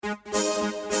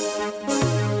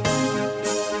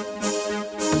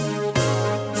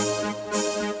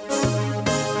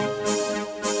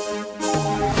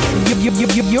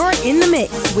You're in the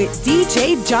mix with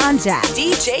DJ John Jack.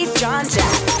 DJ John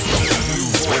Jack.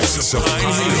 Voices of Pine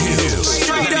Hills.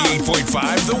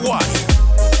 98.5 The Wire.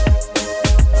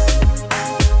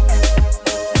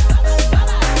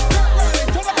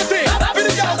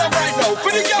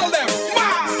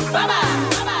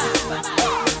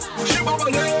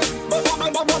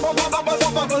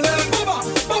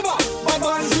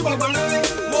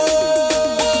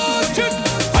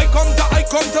 I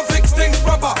come to fix things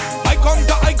proper.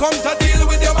 I come to deal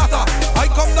with your matter. I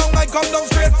come down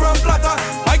straight from platter.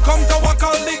 I come to walk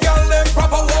all the girl them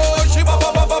proper. Whoa, she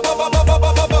bubbling, bubbling,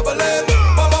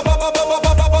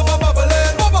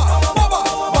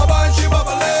 and she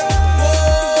bubbling.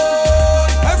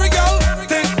 Whoa, every girl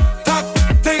tick tock,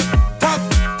 tick tock,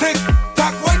 tick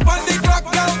tock. Wine pon the clock,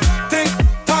 girl. Tick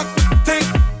tock, tick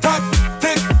tock,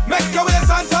 tick. Make your waist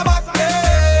answer back,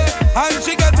 yeah. And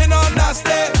she getting on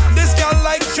nasty. This girl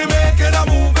like she making a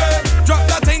movie. Drop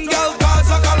that thing, girl,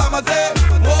 cause a calamity.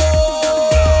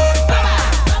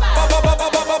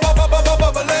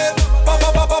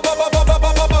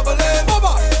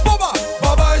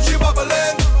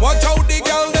 Watch out the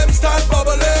girl, them start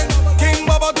bubbling. King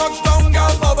Baba touchdown,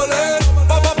 girl bubbling.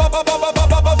 Bubbling.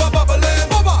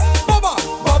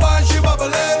 Baba, and she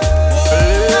bubbling.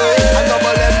 And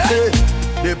double them say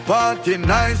the party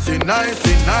nice,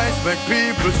 make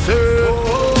people say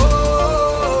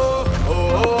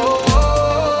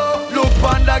look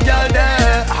on the girl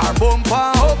there, her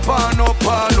bumper up and up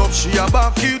and up. She a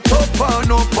back it up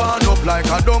and up like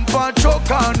a dumper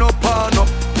choke and up.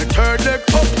 The third leg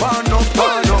up and up.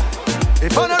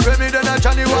 If I'm not Remy, then I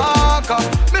Johnny Walker.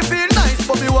 Me feel nice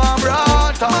for me warm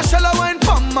rata. Marshall wine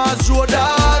from my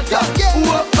Zodata.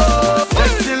 Whoa,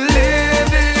 sexy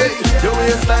lady, your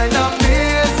waistline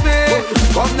amaze me.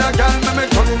 Come now, girl, me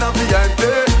turn in a VIP.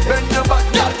 Bend your back,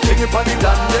 girl, sing it on the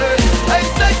dandy. Hey,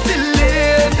 sexy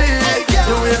lady,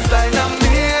 your waistline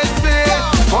amaze me.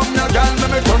 Come now, girl,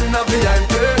 me turn in a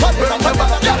VIP. Bend your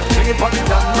back, girl, sing it on the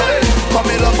dandy. Come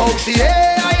in love how she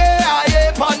yeah,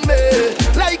 pon me.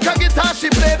 Like a guitar she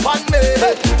play pon me.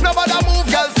 Nobody move,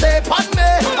 girl, stay pon me.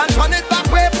 And turn it back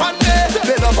way pon me.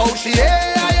 Me love how she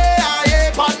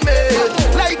yeah, pon me.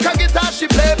 Like a guitar she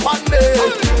play pon me.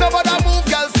 Nobody move,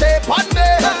 girl, stay pon me.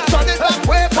 Turn it back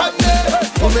way pon me.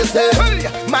 Come me say,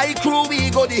 my crew we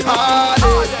go the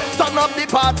hardest. Turn up the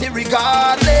party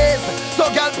regardless. So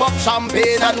girl pop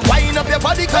champagne and wind up your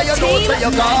body, cause you know so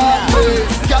you got this.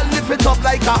 Girl lift it up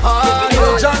like a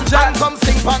harness. And come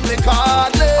sing pon me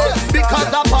cardless. Because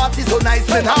the party so nice,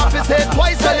 when half is said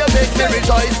twice, so you make me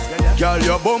rejoice. Girl,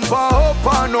 your bumper up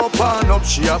and up.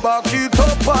 She a back it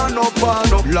up and up.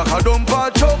 Like a dumper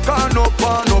choke and up.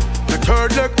 The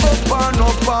third leg up and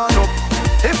up.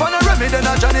 If I'm not Remy, then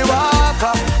I Johnny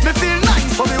Walker. Me feel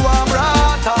nice for me warm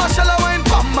rata. Marshall wine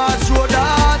from my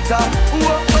Zodata.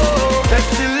 Whoa,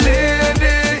 sexy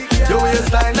lady, your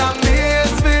waistline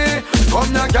amaze me.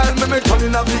 Come now, girl, me turn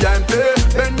in a VIP.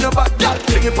 Bend your back, girl,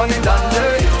 sing it on the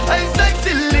dandy. Hey,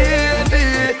 sexy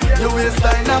lady, your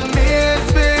waistline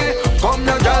amaze me. Come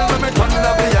now, girl, me turn in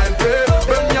a VIP.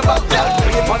 Bend your back, girl,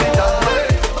 sing it on the dandy.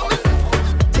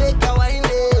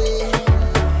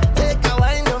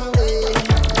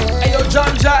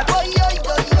 John Jack.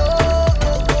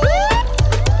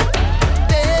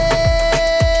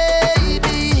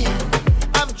 Baby,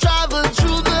 I've traveled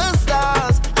through the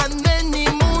stars and many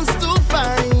moons to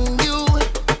find you.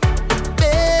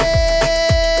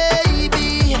 Baby,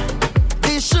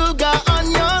 the sugar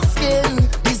on your skin,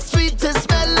 the sweetest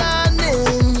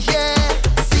melanin, yeah.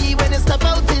 See when you step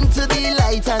out into the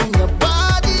light and your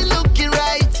body looking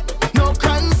right. No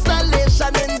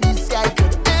constellation in the sky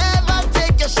could ever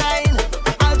take your shine.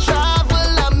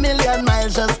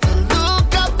 Just to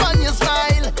look up on your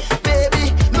smile,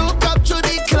 baby. Look up to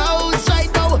the clouds right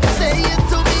now. Say it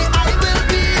to me, I will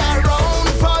be around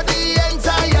for the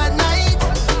entire night.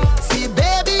 See,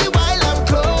 baby, while I'm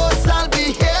close, I'll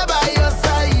be here by your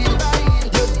side.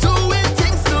 You're doing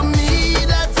things to me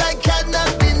that I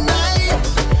cannot deny.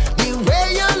 The way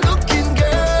you're looking,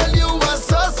 girl, you are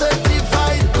so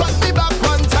certified. Cut me back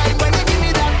one time when you give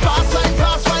me that fast wine,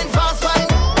 fast wine, fast wine,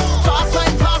 fast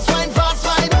wine, fast wine, fast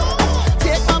wine.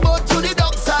 Take my boat to the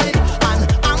dock side and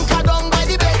anchor down by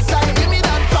the bedside. Give me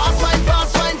that fast wine,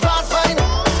 fast wine, fast wine,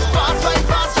 fast wine,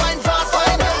 fast wine, fast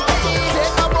wine.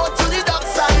 Take my boat to the dock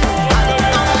side and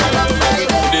anchor down by the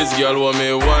bedside. This girl want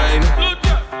me wine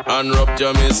and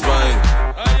rupture me spine.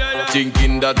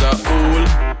 Thinking that a fool,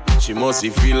 she must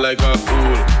feel like a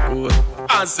fool.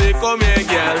 I say come here,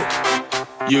 girl,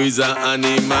 you is an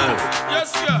animal.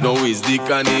 No is the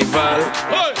carnival.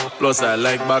 Plus I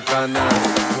like bacchanal.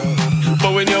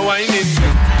 But when you're whining,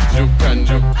 juke and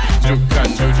juke. juke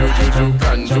and juke, juke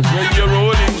and juke. When you're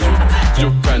rolling,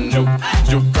 juke and juke,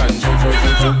 juke and juke,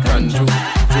 juke and juke.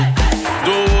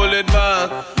 Don't hold it back,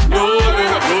 no,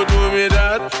 don't do me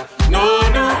that. No,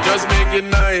 just make it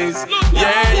nice.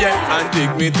 Yeah, and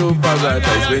take me to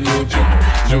paradise when you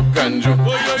juke and juke,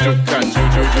 juke and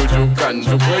juke, juke and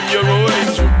juke. When you're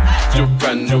rolling, juke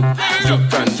and juke,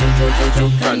 juke and juke,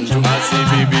 juke and juke. I see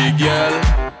baby girl,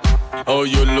 oh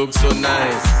you look so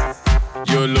nice.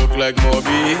 You look like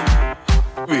Moby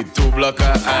with 2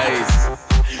 blocker eyes.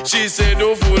 She said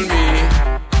don't fool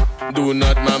me, do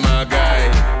not mama guy.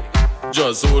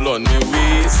 Just hold on me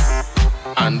waist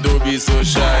and don't be so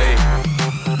shy.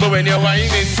 But when you're whining,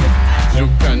 juke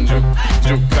and juke,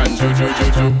 juke and juke,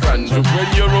 juke and juke.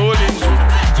 When you're rolling,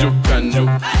 juke and juke,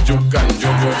 juke and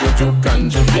juke, juke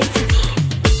and juke.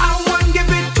 I want give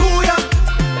it to ya.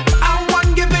 I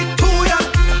want give it to ya.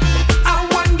 I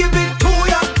want give it to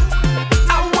ya.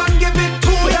 I want give it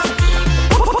to ya.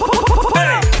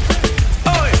 Hey,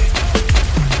 oi,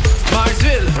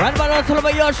 Marsville. Right about now, tell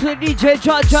about yours to the DJ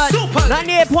John John.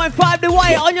 98.5 The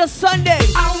White on your Sunday.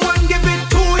 I want give it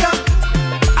to ya.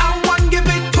 I want give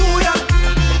it to ya.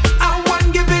 I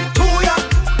want give it to ya.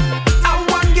 I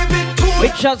want give it to ya.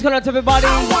 Big shouts going out to everybody.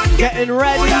 Getting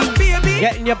ready.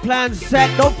 Getting your plans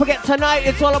set. Don't forget tonight,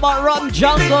 it's all about Rum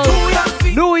Jungle.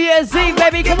 New Year's Eve,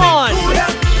 baby, come on.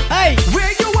 Hey,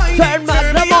 turn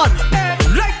back, come on.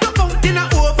 Like the fountain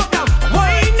of overcome.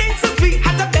 Whining so sweet,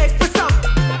 had to beg for some.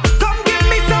 Come give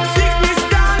me some sweetness,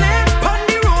 darling. Pon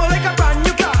the roll like a brand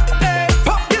new car.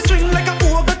 Pop the string like a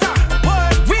Bogota.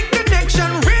 Weak connection,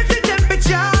 raise the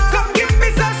temperature. Come give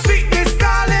me some sweetness,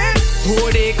 darling. Oh,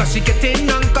 they cause she getting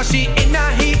on, cause she in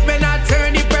a heat when I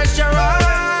turn the pressure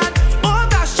on. Oh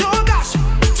gosh,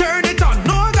 turn it on.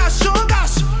 Oh gosh,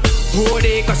 oh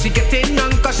they cause she getting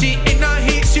on, cause she in a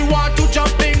heat. She want to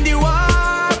jump in the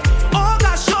water. Oh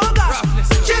gosh,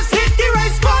 just hit the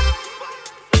right spot.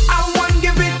 I want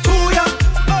give it to ya.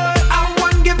 I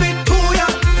want give it to ya.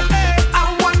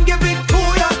 I want give it to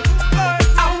ya.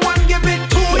 I want give it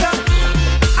to ya.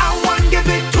 I want give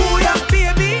it to ya,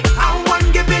 baby. I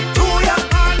want give it to ya,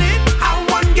 honey. I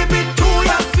want give it to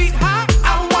ya, sweetheart. I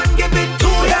want give it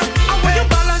to ya. I want you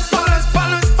balance, balance,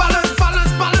 balance, balance,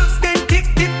 balance, balance. Then tip,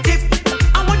 tip, tip.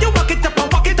 I want you walk it up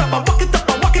and walk it up and walk it up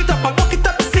and walk it up and walk it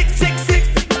up. Sick, sick, sick.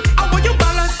 I want you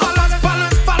balance, balance,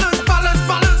 balance, balance, balance,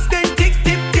 balance. Then tick,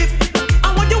 tip, tip.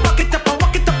 I want you walk it up and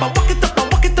walk it up and walk it up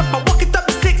and walk it up and walk it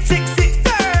up. Sick, sick, sick.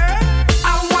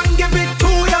 I want give it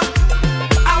to ya.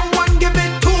 I want give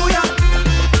it to ya.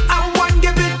 I want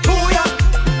give it to ya.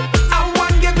 I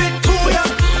want give it to ya.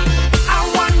 I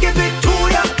want give it to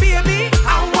ya, baby. I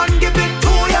want give it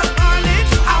to ya, honey.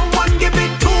 I want give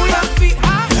it to ya,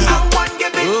 sweetheart. I want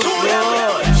give it to ya.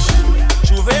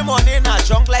 Juve money in a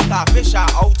junk like a fish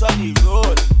out on the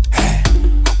road.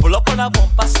 I pull up on a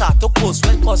bumper, start to post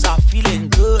well cause I'm feeling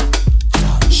good.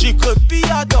 She could be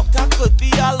a doctor, could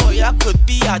be a lawyer, could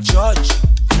be a judge.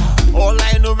 All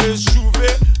I know is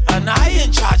Juve, and I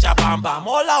in charge of Bam Bam.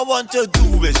 All I want to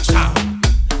do is jam,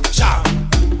 jam,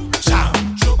 jam.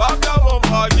 Chewbacca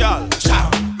bumper, girl, jam,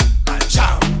 and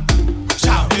jam,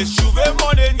 jam. It's Juve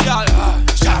money, girl,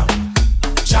 jam,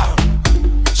 jam,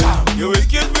 jam. You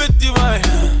wicked with the mind,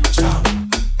 jam,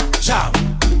 jam,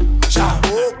 jam.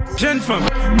 Gen fam,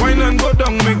 wine and go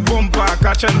down, make bumper,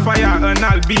 catch and fire, and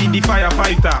I'll be the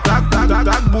firefighter.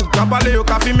 That book, kabale yo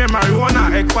kafi me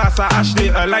marijuana, ek pasa Ashley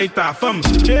a lighter. Fam,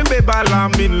 chebe bala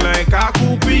min like a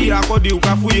kupi, akodi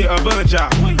ukafuye a banja.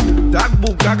 That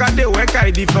book, kagade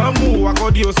weka di famu,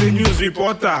 akodi yo se news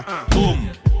reporter. Boom,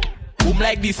 boom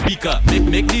like the speaker,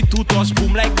 make the two touch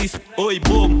boom like this. Oi,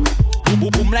 boom, boom, boom,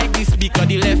 boom like the speaker.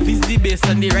 The left is the bass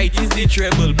and the right is the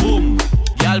treble. Boom.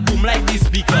 Y'all boom like the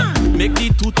speaker. Make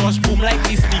the two touch boom like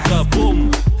the speaker.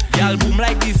 Boom. Y'all boom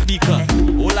like the speaker.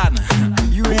 Hold on.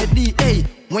 You ready? Hey,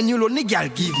 when you lonely, girl,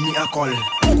 give me a call.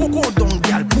 Go down,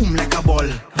 girl, boom like a ball.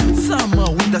 Summer,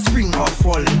 winter, spring or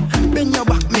fall. Bend your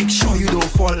back, make sure you don't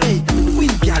fall. Hey, win,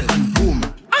 girl, and boom.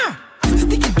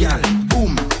 Sticky, girl,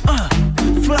 boom.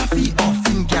 Fluffy or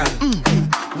thin, girl.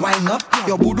 Hey, wind up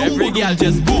your boodoo. Every girl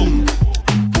just boom.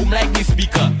 Boom like the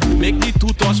speaker. Make the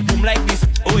two touch boom like this.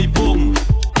 Oi, boom.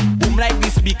 Boom like the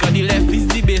speaker. The left is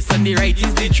the bass and the right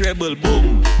is the treble.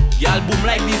 Boom. Y'all boom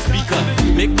like the speaker.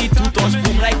 Make the two touch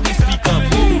boom like the speaker.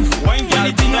 Boom.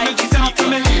 Y'all boom like the speaker.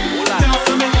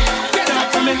 Get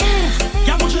up for me.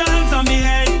 Y'all put your hands on me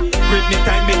head. Grip me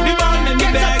time, make me ball, make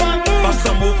me beg. Bust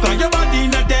some move, cause your body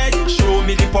in a dead. Show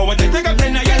me the power, then take a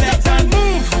plane of your legs and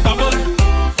move. Bubble,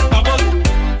 bubble,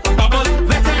 bubble.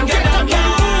 Let's get down,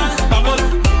 yeah. Bubble,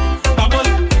 bubble,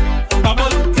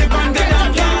 bubble. Tip and get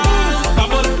down, yeah.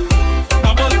 Bubble,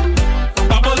 bubble,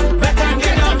 bubble.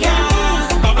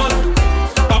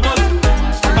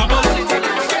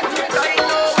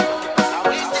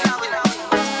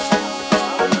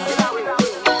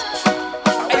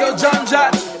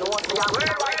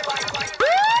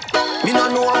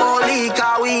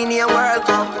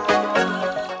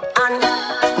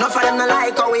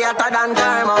 and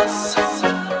thermos.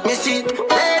 Me see,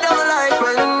 they don't like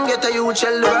when get a youth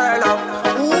shell the world up.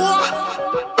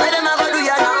 Where them a go do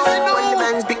ya now? When the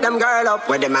men pick them girl up,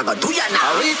 where them a go do ya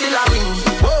now? We still a win,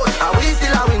 we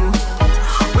still a win.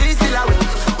 We still a win,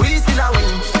 we still a win.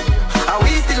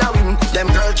 We still a win. Them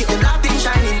girl keep the black thing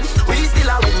shining. We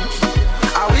still a win,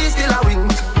 we still a win.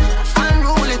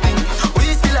 Unruly thing, we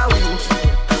still a win,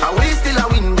 we still a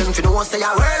win. Them fi know say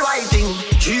a worldwide thing.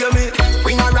 Hear me?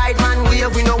 We no ride man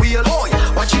wave, we no wheel. Oh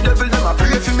yeah, watch the devil them a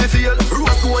pray for me feel.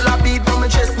 Rose gold a beat from my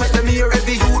chest, make them hear.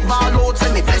 Every youth ball out,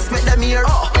 send me bless, make them hear.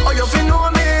 Oh you fi know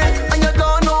me, and you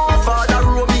don't know. Father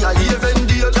row me a even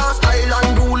deal. Just style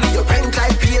and rule, you rank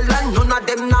like pale. And none of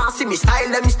them nah see me style,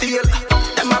 them steal.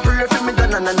 Them a pray for me, na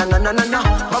na na na na na na.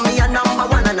 But me a number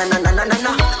one, na na na na na na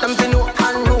na. Them fi know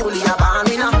unruly a ban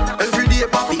me now. Every day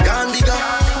papi gone digga.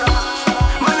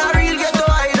 Man a real ghetto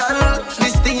idol.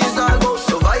 This thing is all about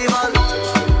survival.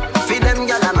 Feed them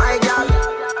gyal a my gyal.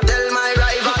 Tell my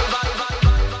rival.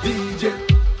 DJ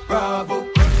Bravo,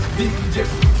 DJ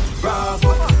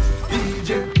Bravo, DJ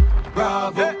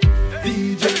Bravo,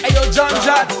 DJ. Hey yo, John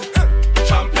Jat.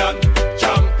 Champion,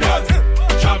 champion,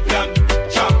 champion,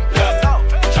 champion,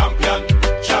 champion,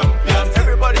 champion.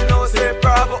 Everybody knows say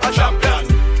Bravo a Champion,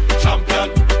 champion,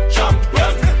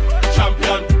 champion,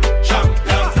 champion,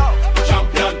 champion,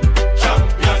 champion,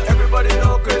 champion. Everybody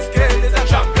know Chris Cale is a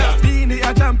Champion. Beanie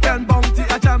a champion, Bounty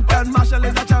a champion, Marshall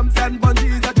is a champion,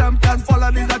 Bungie is a champion,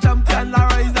 Folland is a champion,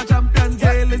 Lara is a champion,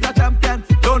 Gale is a champion.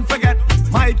 Don't forget,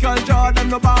 Michael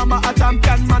Jordan, Obama a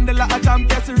champion, Mandela a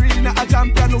champion, Serena a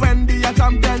champion, Wendy a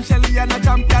champion, Shelly and a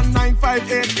champion,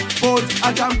 958, both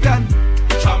a champion.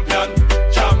 Champion,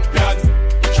 champion,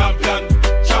 champion,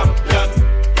 champion,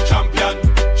 champion,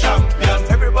 champion.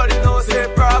 Everybody knows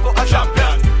say Bravo a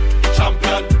Champion,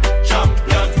 champion,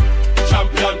 champion,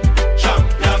 champion,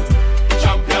 champion,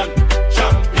 champion,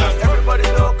 champion. Everybody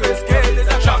know Chris Cale is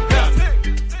a Champion.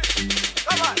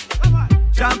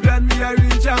 Champion, me a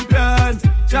real champion.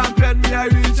 Champion, me a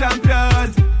real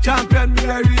champion. Champion, me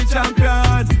a real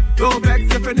champion. Don't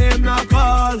vex if your name not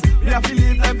call. We have to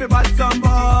leave everybody some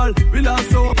ball. We love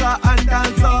soca and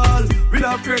dancehall. We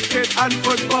love cricket and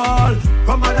football.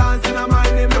 Come and dance in a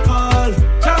man name we call.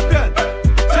 Champion,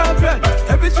 champion.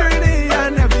 Every trainee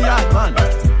and every yard man.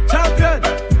 Champion,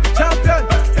 champion.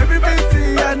 Every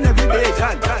busy and every day.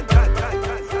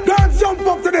 Girls jump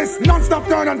up to this, non-stop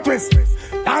turn and twist.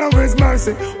 Down over His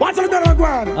mercy. Watch out the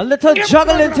ground. A little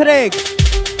juggling today.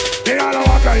 They all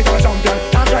walk like a champion,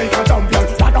 talk like a champion.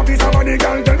 What a piece of money,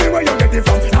 girl, tell me where you get it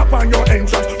from. Tap on your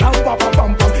entrance, ram pa pa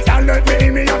pam pam. Can't let me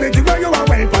in me have it where you are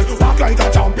weapon. Walk like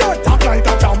a champion, talk like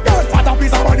a champion. What a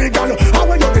piece of money, girl, how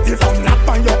where you get it from. Tap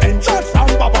on your entrance, ram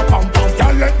pa pa pam pam.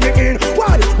 Can't let me in.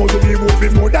 Why? Most of you would be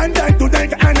more than that to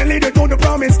take and lead you to the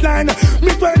promised land. Me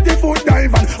 20-foot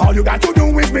dive and all you got to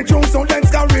do is be true, so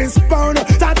let's go respond.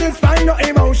 Satisfy your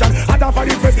emotion. At a for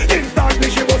the first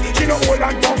instantly she was. She no old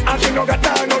and tough and she no got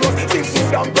time no rust.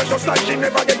 Down precious like she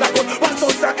never get a good. One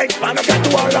social expand up get to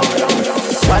all.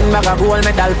 One bag of gold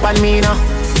medal pan me now.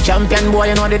 Champion boy,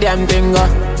 you know the damn thing.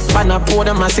 Pan a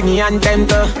podium and sing anthem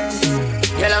to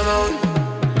Yellow Moon.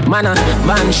 Man,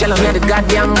 man, shell me the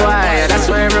goddamn boy. That's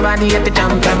why everybody at the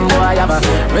champion boy. Have a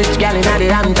rich gal in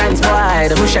the Hamptons boy.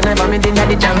 The bush never made in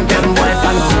the champion boy.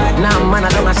 Now man, I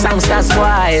do my songsters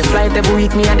boy. Flight every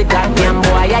week me at the goddamn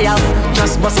boy. Yeah, yeah.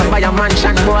 Just bust up by a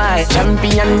mansion boy.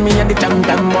 Champion me at the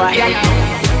champion boy. Yeah,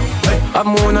 yeah. I'm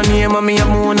more no name and me, I'm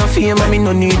more no fame and me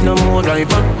no need no more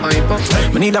drive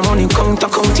up. Me need a money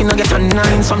counting, I get a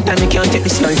 9. Sometimes me can't take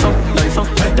this life up.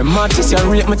 The artists, you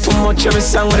rate me too much. Every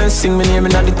song when they sing me name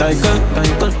in the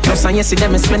title. Plus and yesterday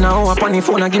me spend an hour on the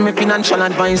phone and give me financial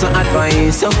advice.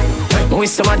 We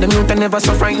some of them youth never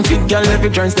so frightened. Fit girl every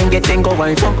joints then get go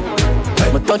wife up.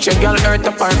 But touch a girl earth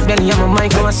apart, then you have a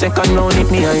mic go a second, no need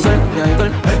me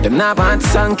idle. Them not bad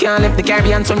song, can't left the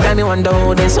Caribbean, sometimes me wonder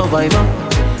how they survive.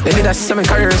 They did a semi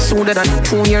career sooner than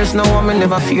 2 years now, I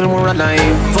never feel more alive.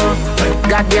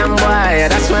 Goddamn boy,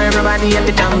 that's why everybody at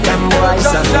the champion boy.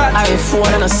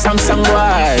 iPhone and a Samsung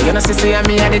boy. You know see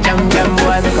me at the champion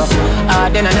boy.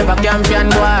 Then I never champion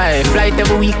boy. Flight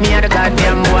every week me at the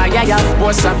goddamn boy. Yeah,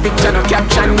 post a picture no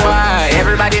caption boy.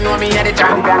 Everybody know me at the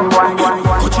champion boy.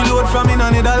 Cut you load from in a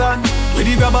Netherlands. Where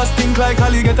the grabbers think like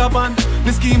Ali get up on.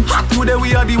 The scheme hot today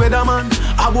we are the weatherman.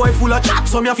 A boy full of chat,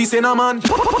 so me a fi say na man.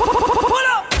 Pull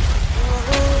up.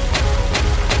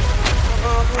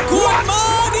 Good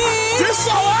morning. This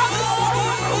hour.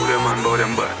 How them man bow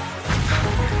them bad.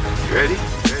 You ready?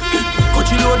 Cut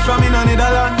you load from in a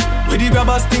Netherlands. Where the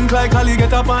grabbers think like Ali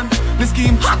get up on. The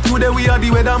scheme hot today we are the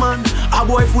weatherman. A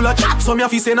boy full of chat, so me a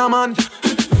fi say na man.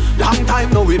 Long time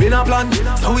now we been a plan.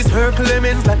 So we circle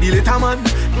lemons like the little man.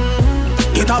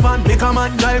 Get a van, make a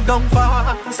man drive down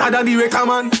far. Sada the wrecker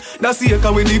man. That's the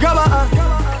echo when the grabber.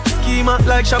 Schema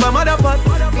like Shabba Motherpot.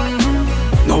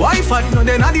 No Wi-Fi, no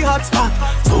then at the hot spot.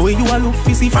 So when you a look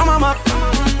fishy from a map.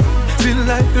 Feel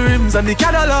like the rims and the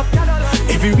Cadillac.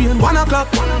 Every rain 1 o'clock.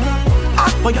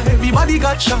 Hot fire, everybody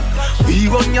got shot. We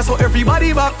run ya so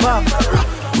everybody back.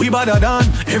 We badder than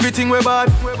everything we bad.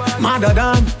 Madder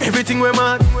than everything we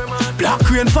mad. Black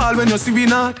rain fall when you see we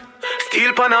not.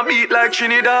 Steel pan a beat like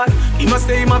Trinidad. He must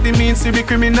say him have the means to be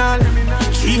criminal.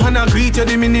 300 greet you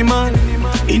the minimal.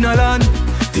 In a land,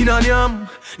 tin and yam.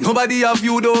 Nobody have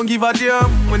you, don't give a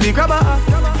damn. When they grab a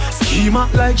schema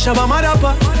like Shabba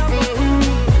Motherpot.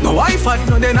 No Wi-Fi,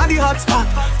 no then at the hot spot.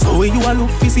 So when you a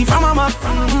look fishy from a map.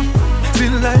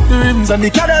 Feel like the rims and the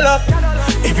Cadillac.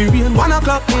 Every rain 1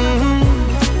 o'clock.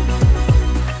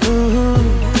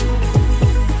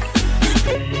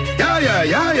 Yeah, yeah,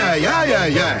 yeah, yeah, yeah, yeah,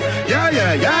 yeah, yeah,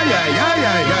 yeah, yeah, yeah, yeah,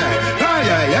 yeah, yeah,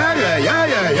 yeah, yeah, yeah,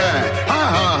 yeah, yeah. Ha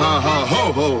ha ha ha ho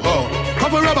ho ho.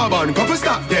 Couple rubber band, couple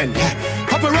stop then.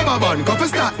 Couple rubber band, couple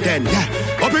stop then.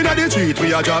 Up inna the street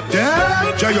we a drop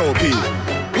dead. J.O.P.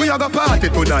 We a go party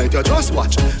tonight, you just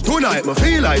watch. Tonight me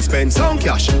feel I spend some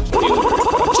cash.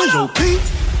 J.O.P.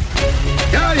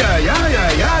 Yeah, yeah, yeah,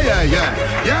 yeah, yeah, yeah,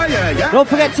 yeah, yeah, yeah, yeah. Don't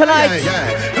forget tonight,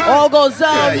 all goes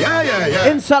down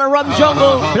inside the Rum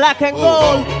Jungle, Black and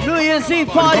Gold, New Year's Eve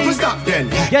party.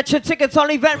 Get your tickets on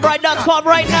eventbrite.com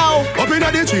right now.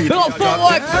 Go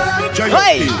forward.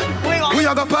 Hey, we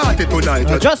are gonna party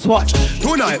tonight. Just watch.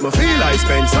 Tonight, me feel I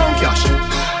spend some cash.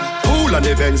 Cool on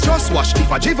the Benz, just watch.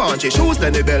 If a Givenchy shoes,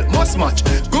 then the belt must match.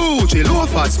 Gucci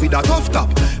loafers with a tough top.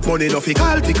 Money no fi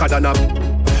call thicker than a.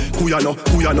 Who you know,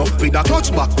 with a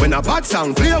clutch back. When a bad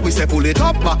sound clear, we say pull it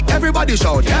up back. Everybody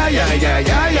shout, yeah, yeah, yeah,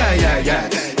 yeah, yeah, yeah, yeah.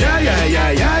 Yeah, yeah,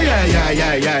 yeah, yeah, yeah, yeah,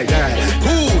 yeah, yeah, yeah.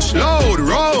 Push, load,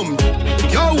 rum.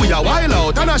 Yo, we are wild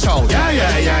out and a shout. Yeah,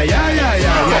 yeah, yeah, yeah, yeah,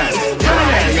 yeah, yeah. Yeah,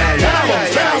 yeah, yeah, yeah,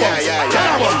 yeah, yeah, yeah,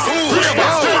 yeah. Push,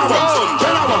 load, rum.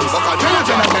 Jenna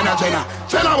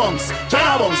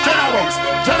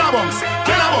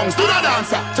Bunks, do the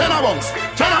dancer. Jenna Bunks.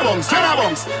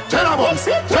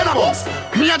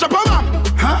 Me a jump a man,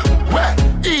 huh? Where?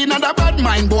 In a bad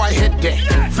mind boy head there.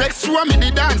 Vex through me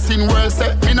the dancing world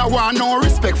say. Me no want no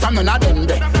respect from none of them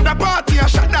there. The party a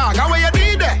shot dog, how you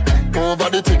did there? Over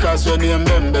the tickers when name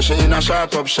them there. She in a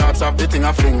shot up shots of the thing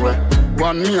a fling where.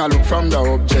 One me a look from the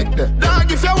object there.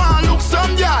 Dog if you want look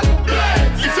some girl,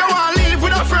 if you want live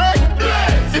with a friend,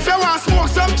 if you want smoke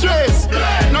some trace,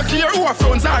 no care who a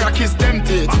phones are a kiss them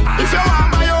teeth. If you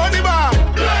want my own bar,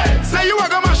 say you a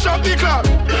go mash up the club.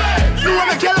 You a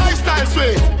make your lifestyle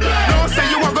sweet. No say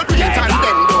you a go do it and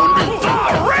then don't do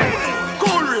it.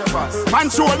 Cool ravers, man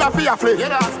shoulder for your flick. Yeah,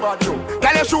 that's bad too.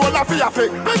 Tell your shoulder for your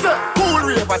flick. Cool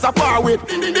ravers a power with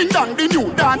ding ding dong the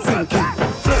new dancing king.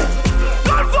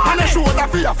 And a shoulder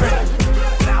for your flick.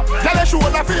 Tell your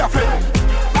shoulder for your flick.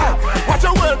 Watch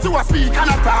your words to a speak and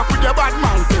a talk with your bad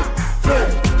man.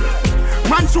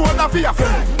 Man shoulder for your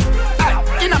flick.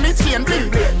 In a me chain bling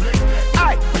bling.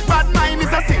 Bad mind is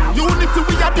a sin, unity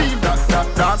we a deal.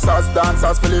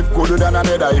 Dancers feel live gooder than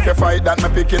another. If you fight that, me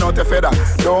picking out a feather.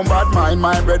 Don't bad mind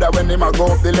my brother when him a go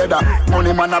up the ladder.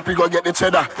 Money man up, he go get the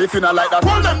cheddar. If you not like that,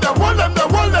 hold them there, hold them there,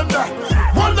 hold them there.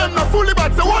 Hold them there, fully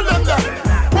bad, so hold them there.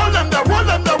 Hold them there, hold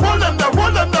them there, hold them there,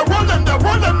 hold them there, hold them there,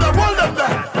 hold them there, hold them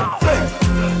there.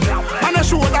 And a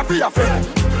shoulder for your friend.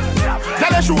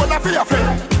 Tell a shoulder for your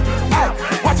friend.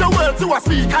 Watch your words to a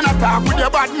speak and a talk with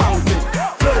your bad mouth.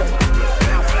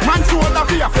 Man shoulder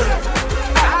for your friend.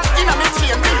 In a me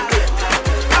chain big.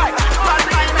 Bad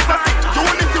mind is a sin.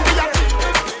 Unity we a team.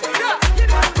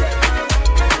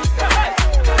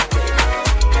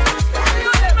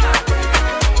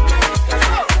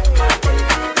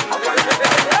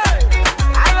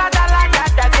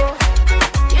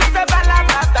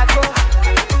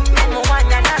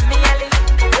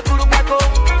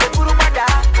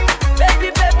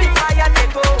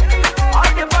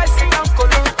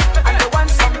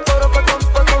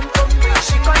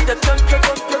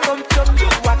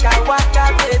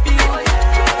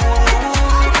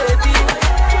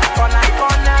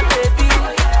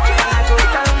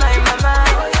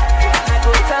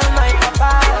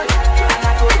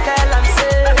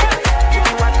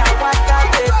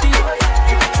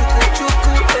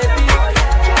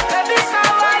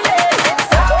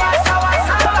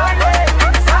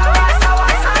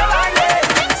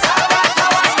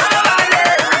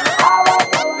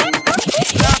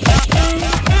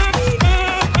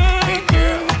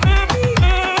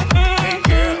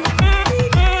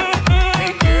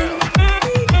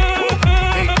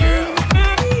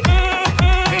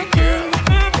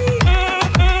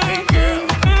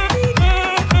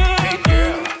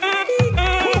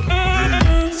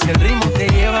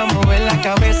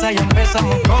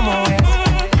 pasamos como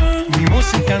es. Mi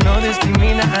música no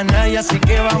discrimina a nadie, así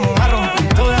que vamos a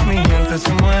romper. Toda mi gente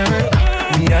se mueve,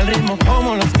 mira el ritmo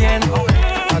como los tiene.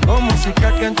 Hago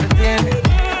música que entretiene.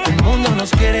 El mundo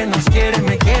nos quiere,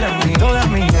 me quiere a mí. Toda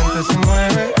mi gente se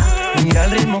mueve, mira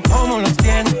el ritmo como los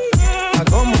tiene.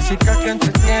 Hago música que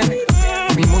entretiene.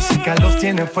 Mi música los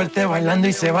tiene fuerte bailando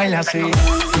y se baila así.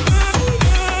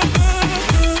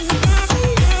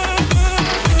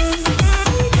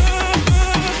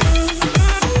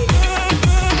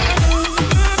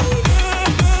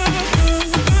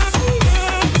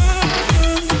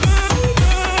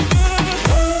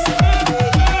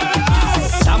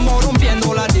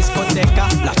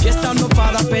 La fiesta no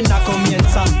para, apenas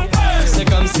comienza. C'est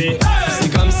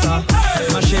comme ça,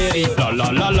 ma chérie. La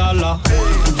la la la la.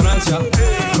 Francia,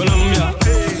 Colombia,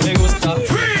 me gusta.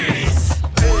 Freeze.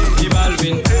 Y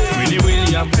Balvin, Willy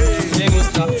William, me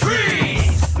gusta.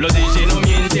 Freeze. Los DJ no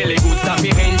mienten, le gusta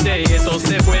mi gente y eso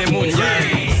se fue muy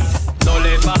bien. No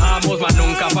le bajamos, mas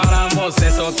nunca paramos,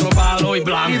 es otro palo y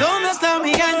blanco. ¿Y dónde está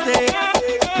mi gente?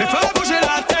 Me fue a bouger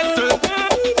la tête.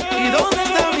 ¿Y dónde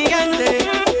está mi gente?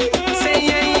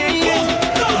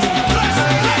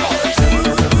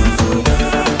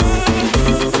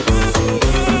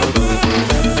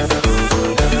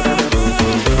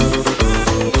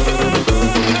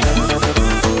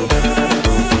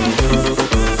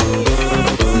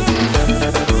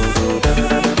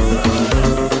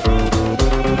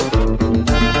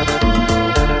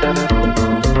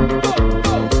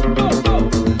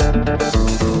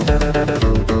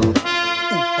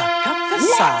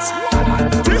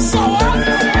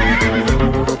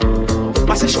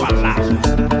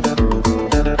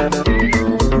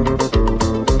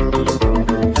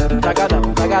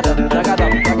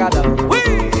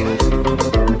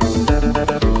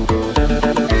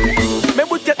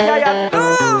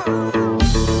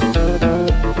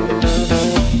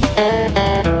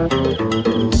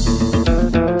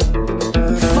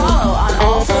 Follow on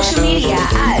all social media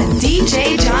at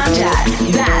DJ John Jack.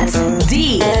 That's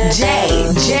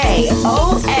DJJONJAT.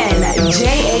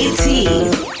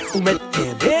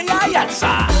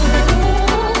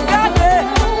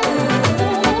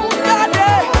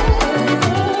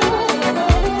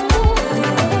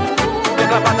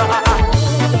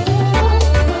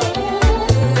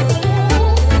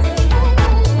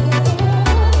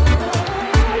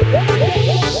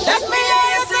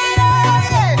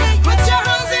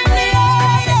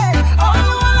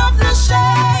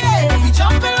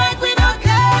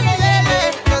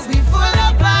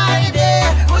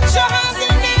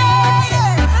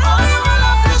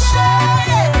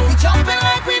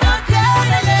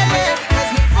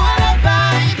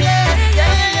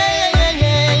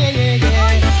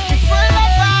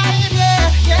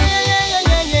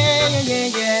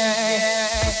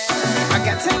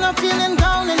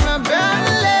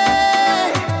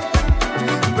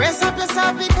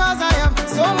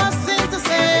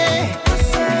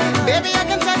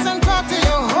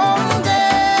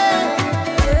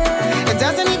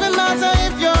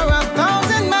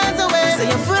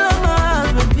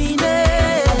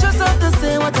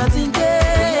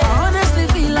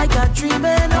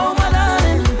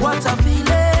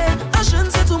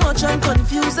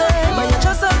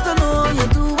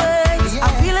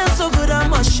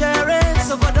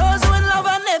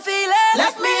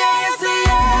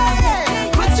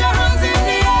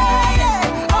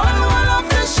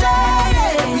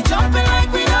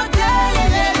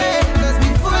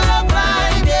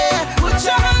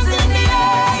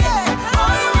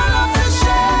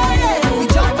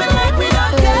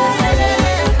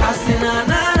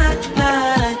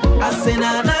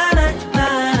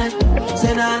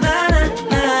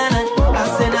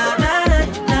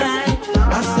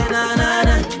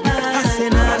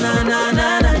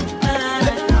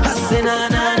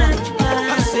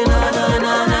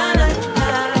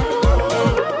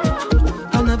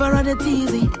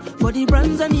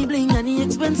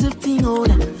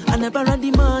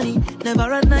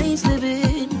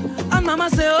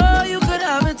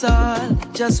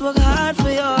 Just work hard for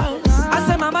yours. I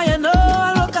say, Mama, you know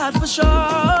I work hard for sure.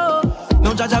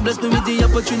 Now Jaja bless me with the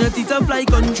opportunity to fly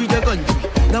country to country.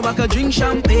 Now I could drink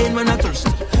champagne when I thirst.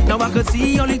 Now I could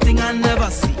see only thing I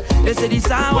never see. They say this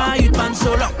hour you'd man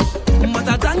so long. But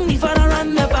I thank me for the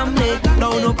run the family.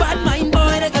 Now no bad mind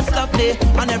boy they can stop me.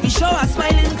 On every show I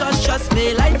smiling cause trust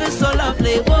me, life is so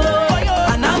lovely.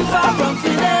 Whoa. And I'm far from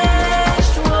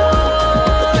finished.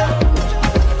 Whoa.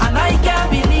 And I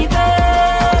can't believe it.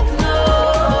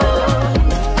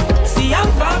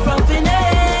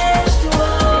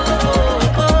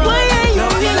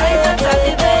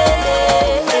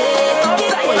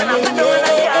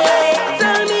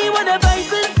 Tell me whatever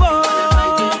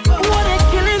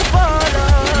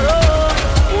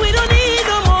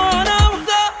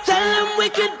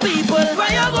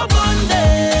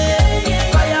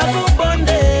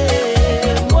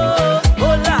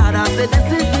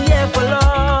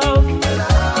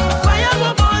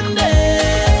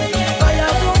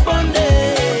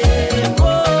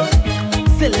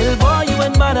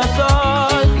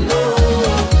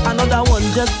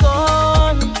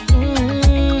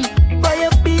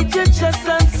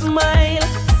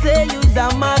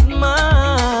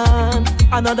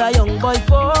another young boy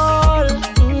fall.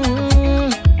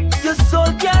 Your soul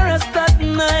can't rest at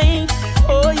night.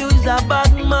 Oh, you is a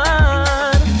bad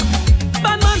man.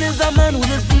 Bad man is a man who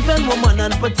just defend woman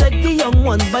and protect the young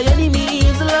ones by any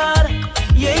means, Lord.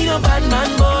 You ain't no bad man,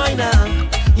 boy, now.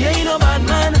 You ain't no bad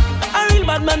man. A real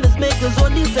bad man just make his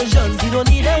own decisions. He don't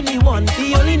need anyone,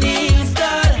 he only needs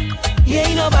God. You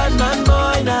ain't no bad man,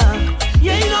 boy, now.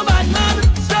 You ain't no bad man.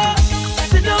 So,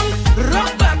 sit down,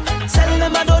 rock back. Tell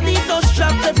them I don't need no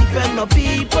strap to defend my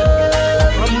people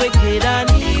from wicked and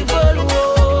evil.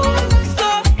 Whoa. So,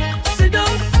 sit down,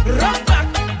 rock back.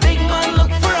 Big man,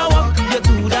 look for a walk. You're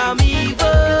too damn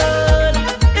evil.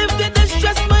 If they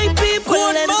distress my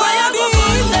people, then fire go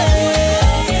burn them.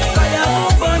 Fire go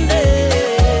burn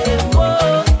them.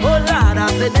 Oh, oh Lord, I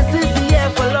said this is the year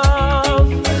for love.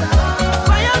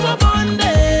 Fire go burn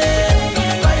them.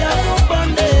 Fire go burn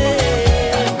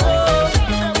them.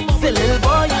 Oh, say little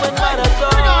boy, you ain't mad at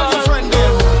all. Bring on your friend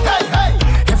them. Hey, hey.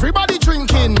 Everybody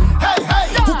drinking. Hey, hey.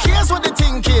 Who cares what they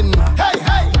thinking? Hey,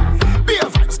 hey. Beer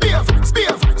fights, beer fights,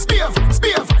 beer fights, beer fights,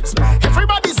 beer fights.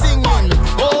 Everybody singing.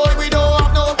 Oh, we don't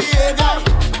have no behavior.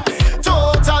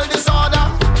 Total disorder.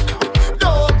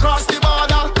 Don't cross the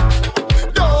border.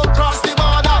 Don't cross the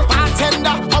border.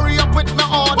 Bartender, hurry up with my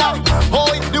order.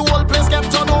 Oh, the whole place get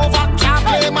turned over. Can't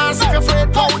play massive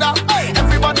afraid powder.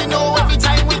 Everybody know every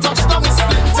time we touch down it's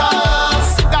splinters.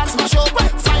 Dance my show.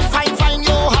 Fine, fine, fine.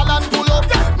 Yo, Holland pull up.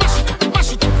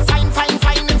 Mash it, fine, fine,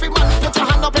 fine. Every man put your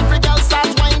hand up. Every girl start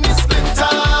whining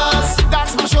splinters.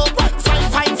 Dance my show. Fine,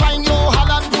 fine, fine. Yo,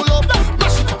 Holland pull up.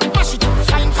 Mash it,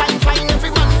 fine, fine, fine.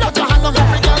 Every man put your hand up.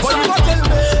 Every girl start whining.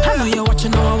 I know you're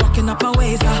watching, now I'm walking up my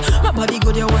ways. My body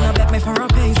good, you wanna bet me for a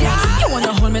pace. You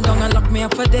wanna hold me down and lock me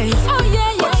up for days. Oh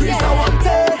yeah, yeah, Patrice, I want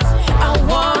it. I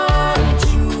want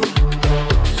you,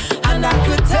 and I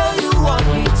could tell you want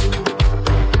me to.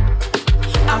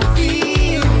 I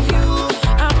feel you,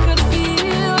 I could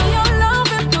feel your love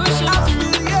and push. I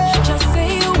feel you. Just say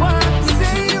you want me,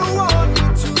 say you want me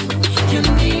to. You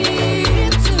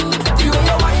need to. The way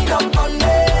you wind up on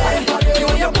me, the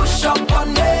way you push up on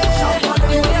me,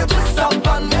 the way you twist up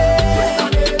on me.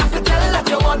 I could tell that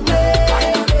you want me.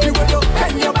 The way you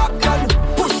bend your back and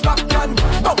push back and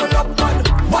bubble up and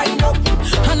wind up.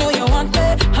 I know you want me,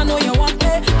 I know you want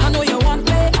me, I know you want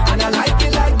me. And I like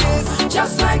it like this,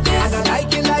 just like this. And I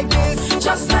like it like this,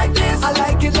 just like this. I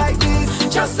like it like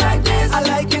this, just like this. I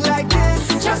like it like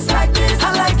this, just like this.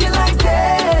 I like it like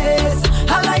this,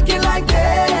 I like it like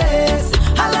this.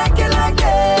 I like it like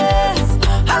this,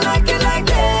 I like it like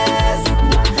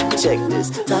this. Check this,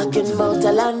 talking about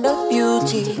a land of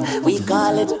beauty, we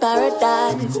call it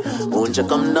paradise. Won't you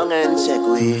come down and check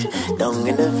we down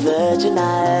in the Virgin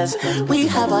Isles? We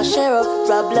have our share of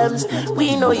problems,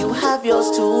 we know you have yours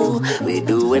too. We're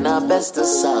doing our best to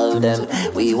solve them,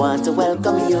 we want to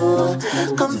welcome you.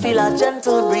 Come feel our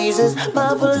gentle breezes,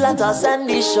 marvel at our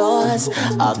sandy shores,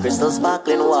 our crystal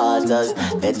sparkling waters,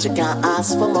 bet you can't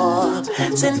ask for more.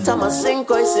 St. Thomas, St.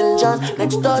 Croix, St. John,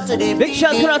 next door to the Big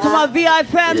shout out to my VI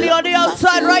family on the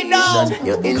outside right now.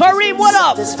 Kareem, what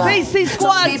up? Spacey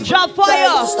Squad, drop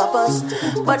fire. Stop us,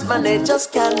 but man, they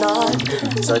just cannot.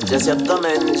 So just you come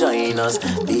and join us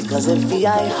because if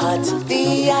VI hot,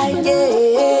 VI,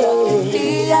 yeah,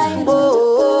 VI, oh.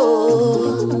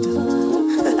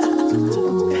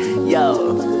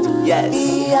 Yo, yes,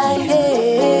 VI,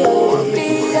 yeah,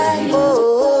 VI, oh.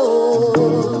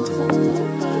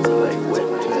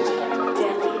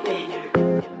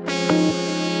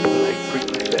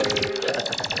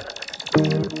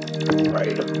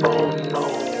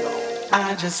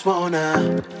 I just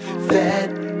wanna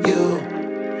vet you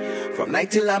from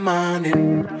night till the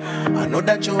morning. I know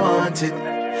that you want it,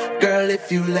 girl.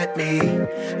 If you let me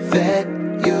vet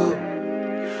you,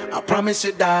 I promise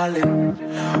you, darling,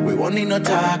 we won't need no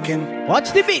talking.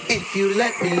 Watch the beat. If you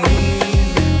let me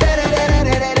vet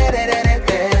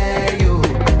you,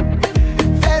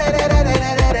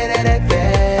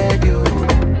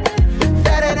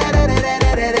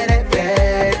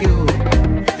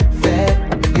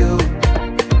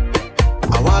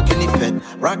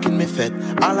 rockin' me fed.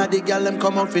 All of the gal them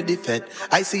come out for the fed.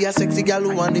 I see a sexy gal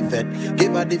who want the fed.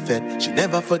 Give her the fed, she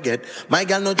never forget. My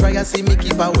gal no try, I see me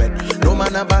keep her wet. No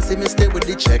man a bossy, me stay with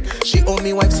the check. She owe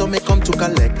me wife, so me come to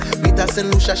collect. Meet her St.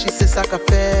 Lucia, she say sac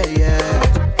affair,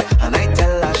 yeah. And I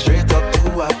tell her straight up to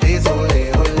her face, ole,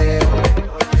 ole.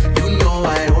 You know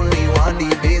I only want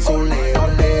the base, ole,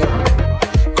 ole.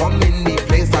 Come in the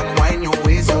place and wind your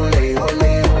waist, ole,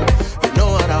 ole. You know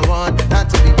what I want, not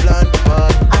to be blunt,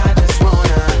 but I just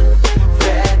wanna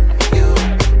vet you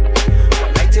from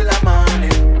night till the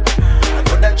morning. I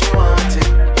know that you want it,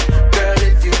 girl.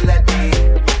 If you let me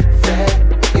vet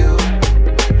you,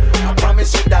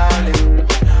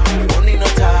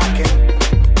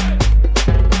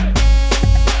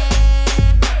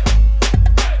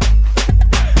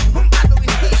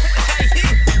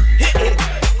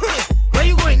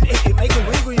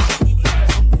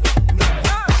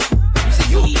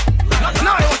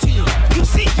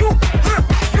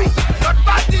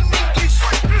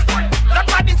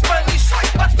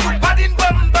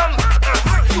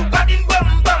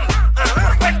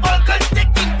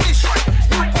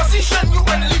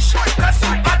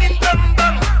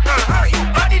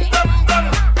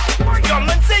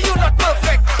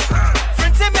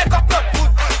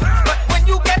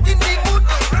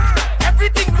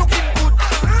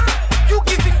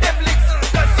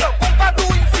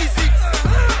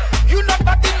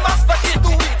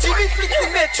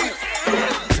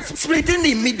 split in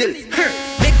the middle.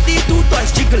 Make the two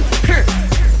toys jiggle.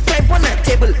 Climb on a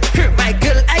table. My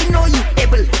girl, I know you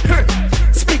able.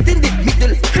 Split in the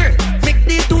middle. Make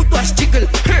the two toys jiggle.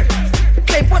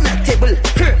 Climb on a table.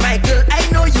 My girl, I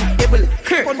know you able.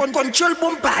 Control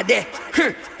bumper there.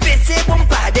 Face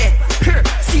bumper there.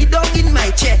 Sit down in my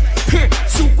chair.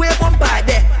 Sukwe bumper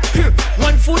there.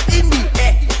 One foot in the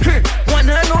air. One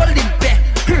hand holding bear.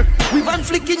 With one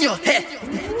flick in your hair.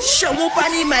 Show up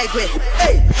on my way.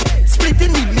 Hey, split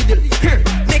in the middle.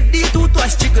 Make the two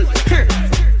toys jiggle.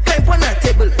 Climb on a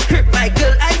table. My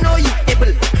girl, I know you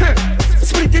able.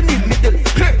 Split in the middle.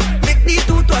 Make the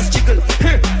two toys jiggle.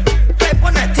 Climb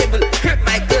on a table.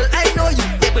 My girl, I know you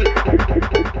able.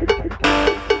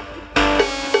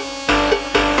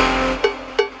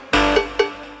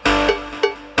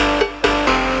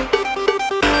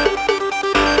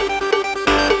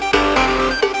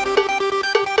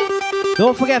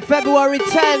 Don't forget February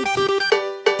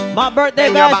 10th, my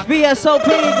birthday bash, VSOP,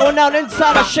 going down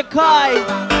inside of Chicago,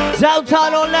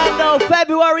 downtown Orlando,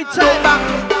 February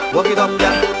 10th. Walk it up,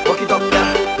 girl. Walk it up,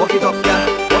 girl. Walk it up, girl.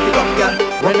 Walk it up, girl.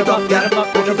 Walk it up, girl.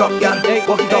 Walk it up, girl.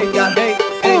 Walk it up, girl.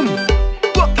 Boom.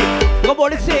 Walk it. Come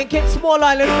on, it's saying Kid Small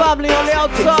Island family on the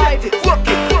outside. Walk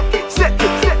it, walk it, set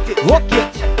it, set it. Walk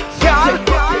it. Girl,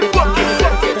 walk it,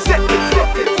 set it, set it,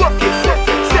 set it. Walk it, set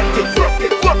it, set it, set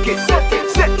it. Walk it, set it,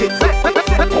 set it.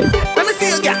 Let me see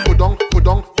you, girl. Pudong,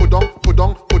 pudong, pudong,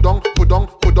 pudong, pudong, pudong,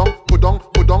 pudong, pudong,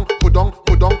 pudong, pudong,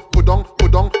 pudong, pudong,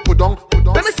 pudong, pudong,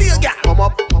 pudong. Let me see you, girl. Come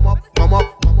up, come up, come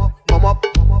up, come up, come up,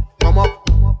 come up,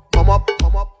 come up,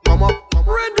 come up, come up, come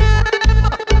up.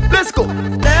 Let's go.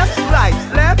 Left, right,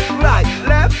 left, right,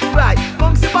 left, right.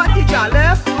 Bouncy body, girl.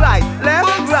 Left, right,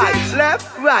 left, right,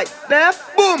 left, right,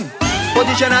 left. Boom.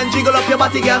 Position and jiggle up your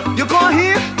body, girl. You come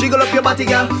here, jiggle up your body,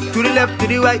 girl. To the left, to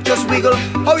the right, just wiggle.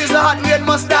 How is the hot red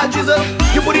mustard drizzle?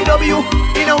 You put the W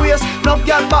in a waist, no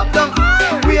girl back down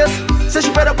waist. Say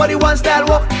she better body one style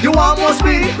walk. You want more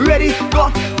speed? Ready, go.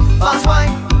 Fast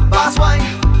wine, fast wine,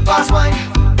 fast wine,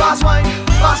 fast wine,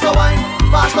 faster wine,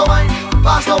 faster wine,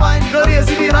 faster wine. No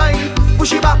lazy behind.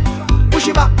 Push it back, push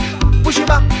it back, push it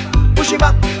back, push it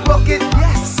back. Rock it,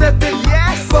 yes, set it,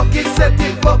 yes. Rock it, set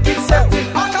it, rock it, set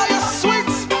it.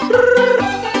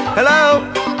 Hello,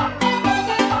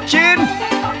 Chin.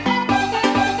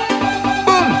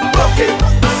 Boom. Rock it,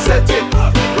 set it,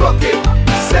 rock it,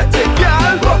 set it,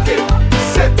 girl. Rock it,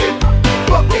 set it,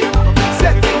 rock it,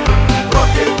 set it,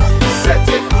 rock it, set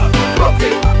it, rock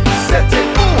it, set it,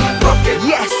 rock it,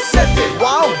 yes, set it.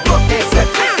 Wow, rock it, set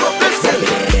it, rock it, set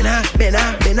it.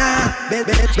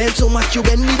 Bend so much you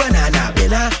bend the banana.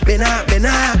 Bena.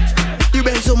 You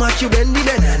bend so much you bend the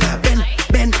banana.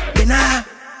 Bena.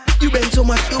 You bend so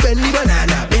much, you bend the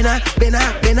banana. Bena.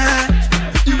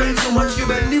 You bend so much, you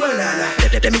bend the banana.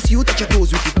 Let me see you touch your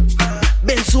toes with it.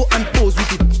 Bend so and pose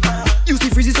with it. Use the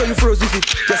freezy so you froze with it.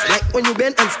 Just like when you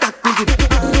bend and stack with it.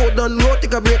 Go down low,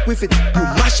 take a break with it. You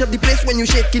mash up the place when you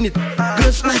shaking it.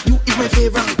 Girls like you is my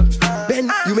favorite.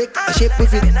 Bend, you make a shape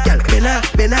with it. Girl, bena.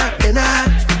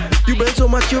 You bend so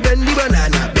much, you bend the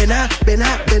banana. Bena.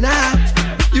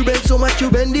 You bend so much, you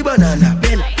bend the banana.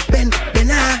 Bena.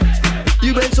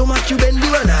 You bend so much, you bend the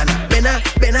banana. Bena.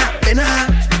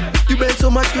 You bend so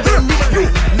much, you bend the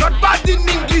banana. Not bad in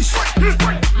English,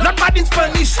 not bad in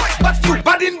Spanish, but you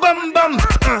bad in bum bum.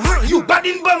 You bad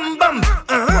in bum bum.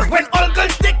 When all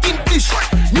girls taking fish,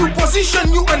 new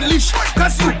position you unleash.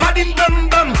 Cause you bad in bum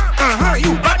bum.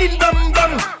 You bad in bum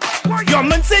bum. Your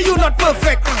man say you not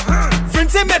perfect.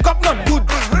 Friends say makeup not good.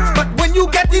 But when you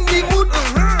get in the mood,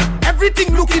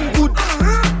 everything looking good.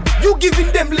 You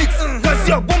giving them licks, cause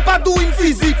your bumper doing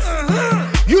physics.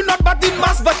 You not bad in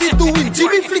mass, but you doing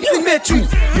Jimmy flicks in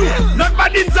Matrix. Not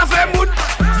bad in Zafir Moon.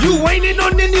 You whining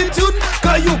on the new tune,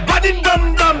 cause you bad in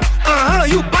bum bum.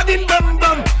 You bad in bum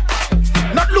bum.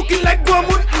 Not looking like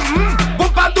Guamun.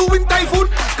 Bumper doing typhoon,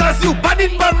 cause you bad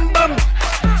in bum bum.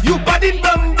 You bad in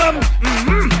bum bum.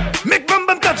 Make bum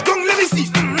bum touch gong, let me see.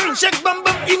 Shake bum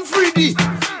bum in 3D.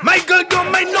 My girl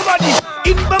don't mind nobody.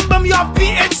 In bum bum you have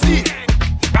PhD.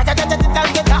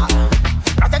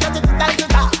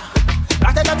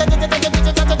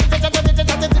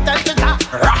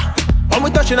 When we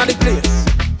touching at the place,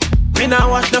 me now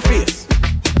wash the face.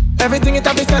 Everything it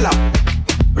a be sell out.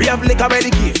 We have liquor by the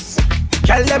case.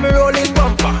 Girl them rolling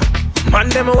bumper, man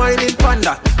them whining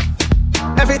panda.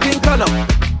 Everything turn up,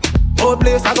 whole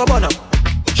place I go burn up.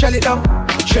 Shell it down,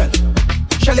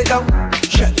 shell it down,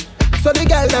 shell. So the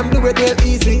girl them do it real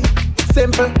easy,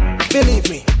 simple, believe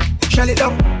me. Shell it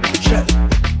down, shell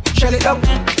it down,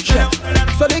 shell.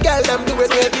 So the girl them do it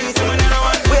real easy.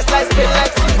 Waistline spin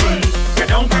like TV. Get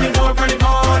down, turn it more,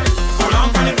 hold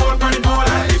on, turn it more, hold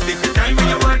on. If this the time when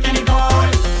you're working it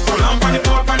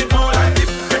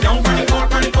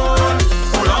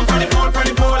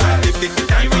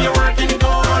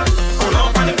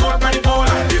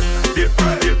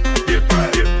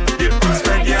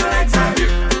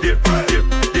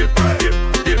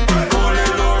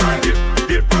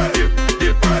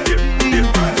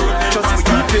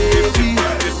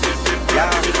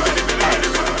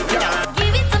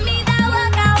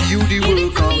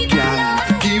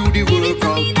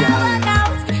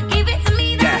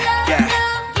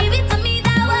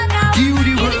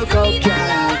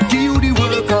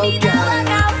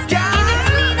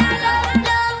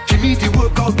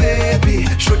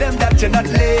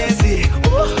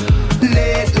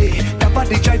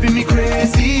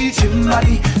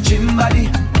body, gym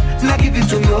body. Now give it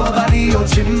to nobody, oh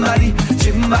gym body,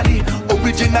 gym body.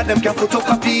 Original them can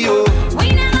photocopy, oh. We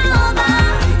never over,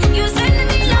 you sending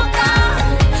me loca.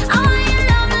 I want you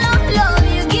love, love, love.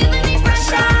 You giving me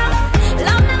pressure.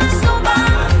 Love never sober.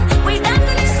 We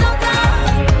dancing in soca.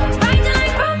 Ride you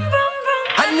like brum, brum, brum.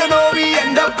 And you know we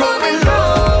end up going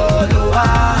low, lower,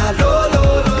 low,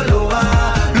 low, low, lower,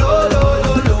 low, low,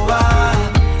 low, lower,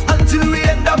 until we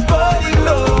end up going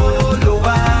low,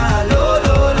 lower, low,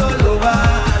 low, low, lower,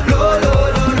 low, low,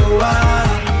 low, lower,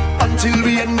 until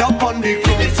we end up on the.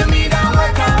 Give it to me that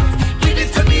workout. Give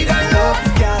it to me that love,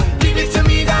 girl. Give it to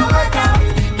me that workout.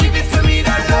 Give it to me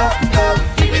that love, love.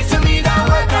 Give it to me that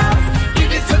workout.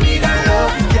 Give it to me that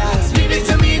love, girl. Give it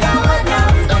to me that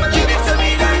workout. Give it to me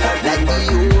that love. Like the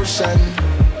ocean,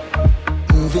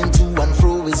 moving to and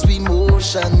fro is we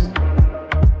motion.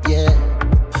 Yeah,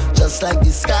 just like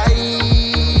the sky.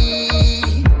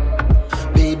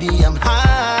 Baby, I'm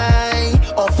high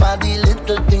off of the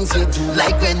little things you do.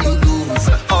 Like when you lose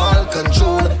all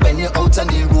control, when you're out on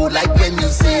the road. Like when you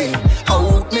say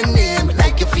out my name,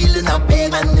 like you're feeling a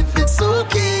pain. And if it's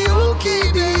okay,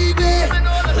 okay, baby,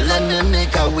 let me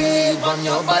make a wave on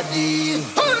your body.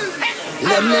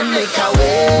 Let me make a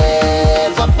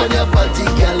wave up on your body,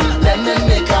 girl. Let me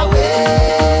make a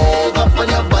wave up on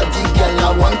your body, girl. I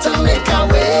want to make a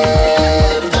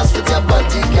wave just with your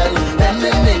body, girl. Let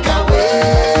me make a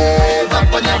wave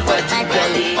up on your body,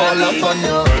 girl. All up on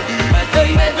your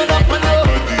body, wave it up on your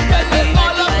body,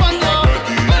 all up on your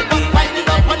body, wind it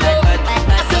up on your body.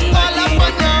 I said all up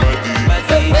on your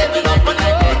body, wave it up on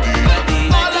your body,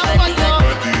 all up on your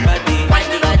body,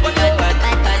 wind it up on your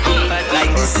body.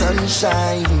 Like the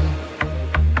sunshine,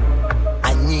 I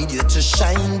need you to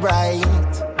shine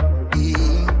bright,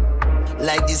 yeah.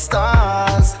 Like the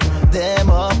stars, them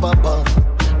up above,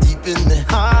 deep in the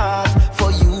heart.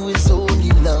 For you is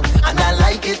only love, and I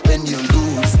like it when you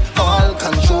lose all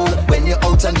control, when you're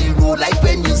out on the road. Like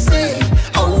when you say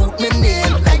out my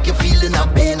name, like you're feeling a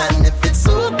pain. And if it's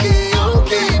okay,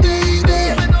 okay,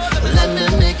 baby, let me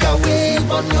make a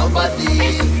wave on your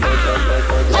body.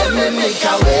 Let me make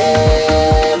a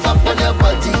wave up on your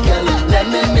body, girl. Let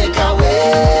me make a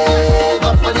wave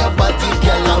up on your body,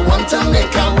 girl. I want to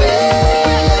make a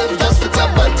wave just with your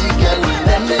body, girl.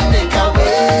 Let me make a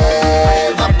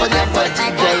wave up on your body,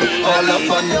 girl. All up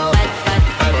on your body.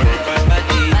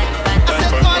 I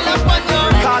said all up on your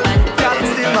Call, girl,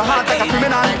 steal my heart like a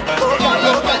criminal. Oh, girl,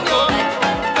 oh, girl, oh.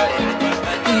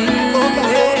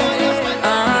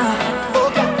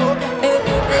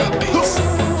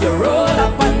 You roll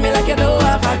up on me like you don't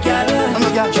have a girl.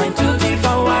 Trying to take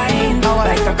for wine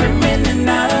like a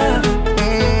criminal.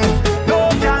 No,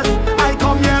 girl, I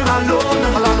come here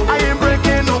alone. I ain't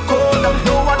breaking no code.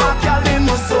 No one a girl in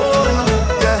my soul.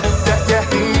 Yeah, yeah, yeah.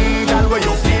 Girl, where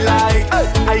you feel like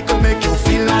I could make you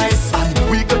feel nice, and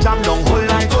we could jam down whole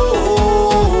night. Oh,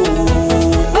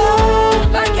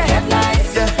 like your head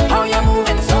nice. Yeah. How you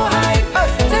moving so high?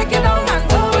 Take it down and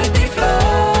go with the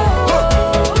flow.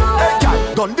 Hey,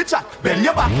 girl, done the chat. Bend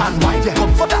your back and wine. Yeah,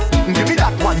 come for that. Give me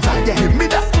that one time. Yeah, give me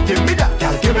that,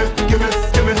 girl. Give me, give me,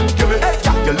 give me, give me. Hey,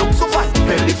 girl, you look so fine,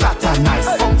 belly flat and nice.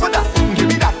 Come for that. Give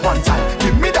me that one time.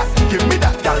 Give me that,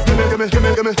 girl. Give me, give me, give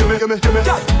me, give me, give me, give me, give me.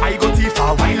 Girl, I go too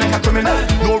far, wine like a criminal.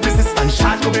 No resistance,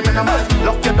 charge go be minimal.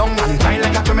 Lock you down and wine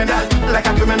like a criminal, like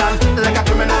a criminal, like a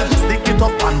criminal. Stick it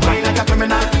up and wine like a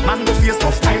criminal. Man, go face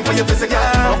tough time for your physical.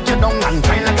 Lock you down and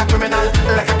wine like a criminal,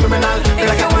 like a criminal,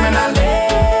 like a criminal.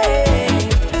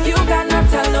 You cannot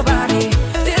tell nobody.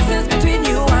 This is between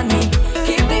you and me.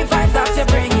 Keep the vibes that you're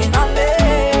bringing on me.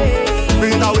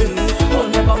 Bring it away. Hold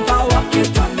me bumper, walk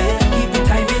it on me. Keep the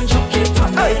timing, chuck it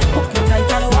on me. Hook me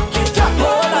tight and walk it on me.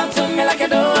 Hold on to me like you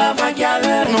don't have a girl.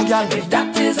 No girl. If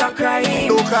that is a crime,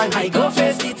 No crime. I go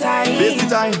face the time. Face the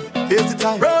time, face the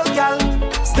time. Roll, girl,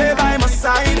 stay by my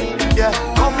side. Yeah,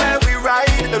 come let we ride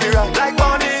like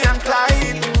Bonnie and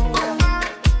Clyde.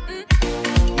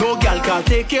 No girl can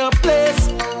take your place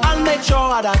and make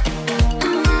sure that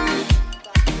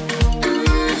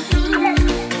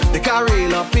they can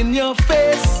rail up in your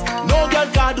face. No girl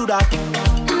can do that.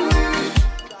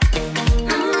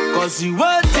 Cause you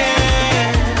were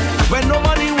there when no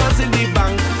money was in the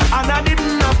bank, and I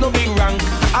didn't have no big rank,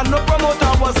 and no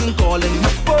promoter wasn't calling my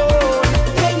phone.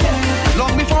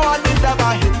 Long before I did that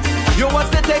I hit, you was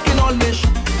the taking all this shit,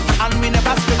 and we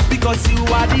never split because you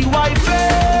are the wifey.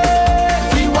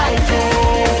 The wifey.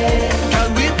 Girl,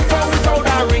 without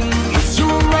a ring, it's you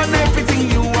run everything.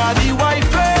 You are the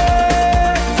wifey.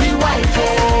 The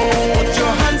wifey. Put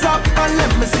your hands up and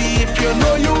let me see if you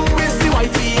know you is the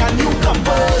wifey, and you come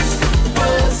first.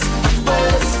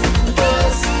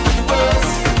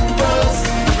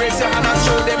 Raise your hand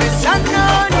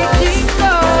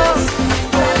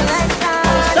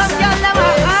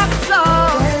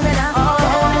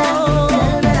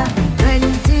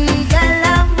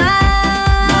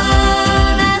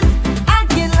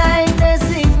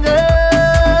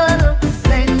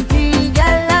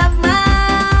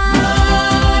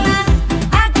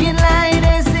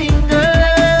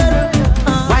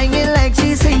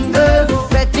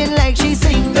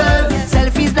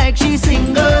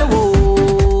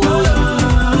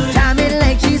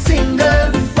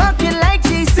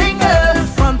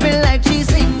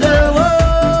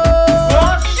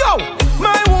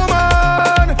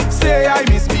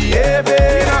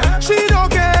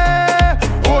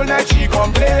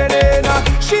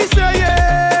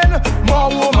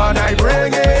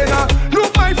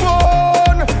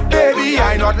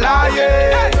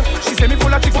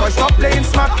stop playing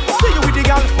smart. See you with the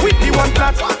girl, with the one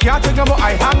flat. Can't take no more,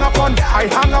 I hang up on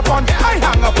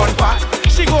pat.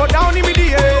 She go down in me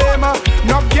DM,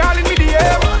 enough girl in me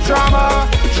DM. Drama,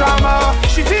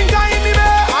 she think I in the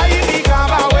bed. I in the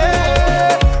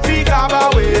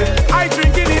Caba way, I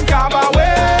drinking in Caba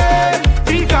way,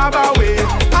 the Caba way.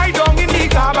 I down in the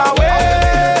Caba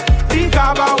way, the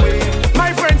Caba way.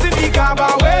 My friends in the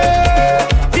Caba way,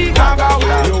 the Caba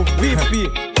way. Yo, VP,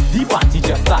 the party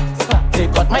just start. They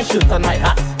got my shirt and my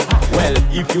hat. Well,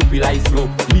 if you feel like slow,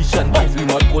 mission boys we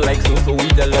not go like so we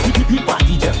tell them. The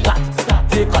party just start.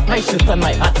 They cut my shirt and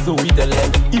my hat, so we tell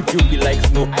them. If you feel like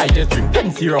snow, I just drink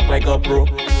and syrup like a pro.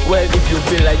 Well, if you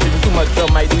feel like drinking too much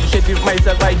rum, I do shit with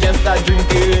myself, I just start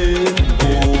drinking.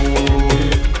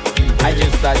 I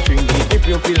just start drinking. If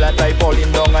you feel that I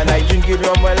falling down and I drinking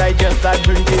rum, well, I just start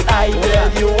drinking. I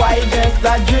tell you, I just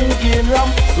start drinking rum.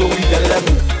 So we tell them,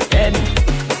 any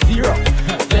syrup,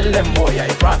 tell them boy I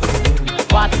frost.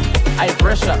 Party, I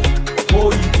pressure,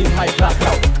 oh you in my flat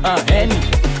now. Any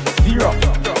syrup,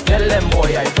 tell them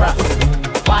boy I frost.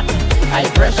 Party, I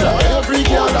pressure. Every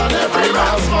girl and every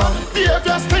man,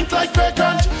 behavior stink like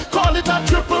vagrant. Call it a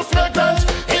triple flagrant.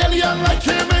 Alien like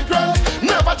immigrant.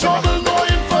 Never trouble, no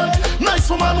infant. Nice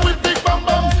woman with big bam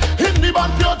bam. In the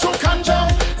band, pure joke and jam.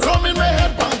 Rum in my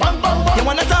head, bang bang bang bang. You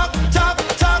wanna talk?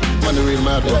 Man, the real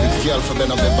mad the girl for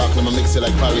Ben up the back. Let me mix it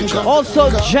like porridge. Also,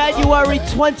 January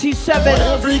 27th.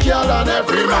 Every girl and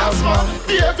every man.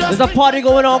 There's a party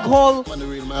going on called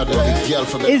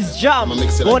Is Jam.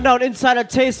 Going down inside a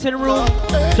tasting room.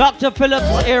 Dr.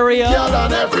 Phillips area.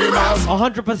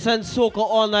 100% soca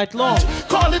all night long.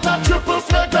 Call it a triple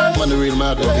flagrant. Man, the real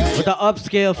mad with the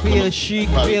upscale feel, chic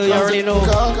feel, you already know.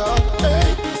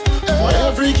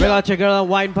 Bring out your girl and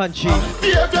wine punchy.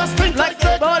 Like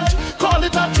that, bud. Call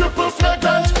it a triple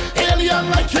flagrant. Alien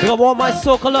like I want my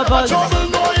soca lovers.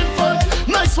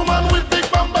 Nice woman with big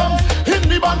bam bam.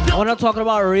 We're not talking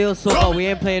about real soca. We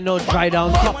ain't playing no dry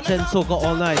down top 10 soca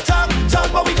all night.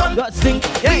 Got stink.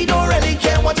 We don't really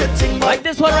care what you think. Like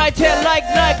this one right here, like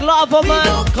Lava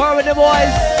Man. Car with the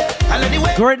boys.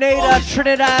 Grenada,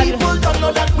 Trinidad. People don't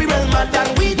know that we real mad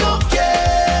and we don't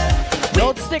care.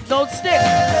 Don't stick.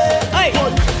 Hey.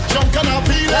 Jump and I'm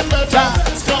feeling better.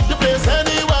 Stop the place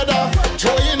any weather.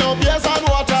 Throwing up beers and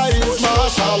water. It's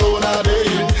Marshall on a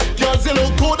day. Girls, you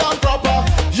look good and proper.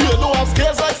 You don't have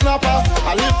scales like snapper.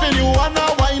 I live in you and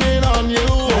I'm whining on you.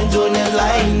 I'm doing it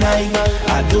like Nike.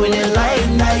 I'm doing it like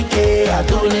Nike. I'm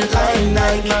doing it like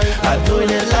Nike. I'm doing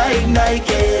it like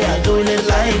Nike. I'm doing it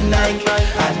like Nike.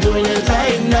 I'm doing it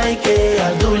like Nike.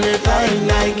 I'm doing it like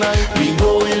Nike. We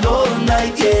going all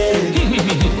night, yeah.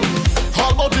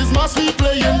 All about this mass we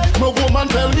playing. My woman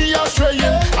tell me I'm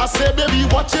straying. I say, baby,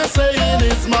 what you saying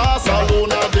is mass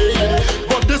alone a day.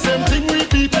 But the same thing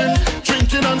repeating.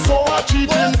 Drinking and so are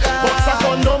cheating. Box a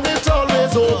condom, it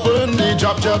always open. The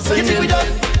job singing.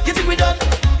 You think we done?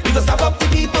 We gon' stop up the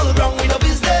people wrong with no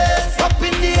business. Up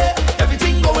in the air,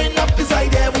 everything going up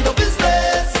inside there with no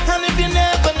business. And if you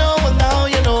never know, well now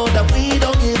you know that we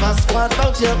don't give a squat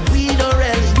about you. We don't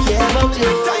really care about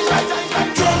you.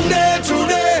 Drunk there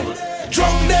today,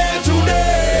 drunk there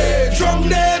today, drunk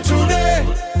there today,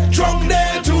 drunk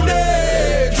there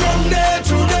today, drunk there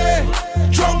today,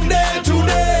 drunk there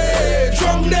today,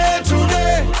 drunk there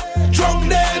today, drunk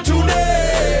there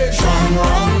today. Strong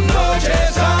rum no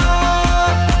chaser,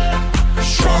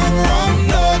 strong rum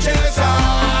no chaser,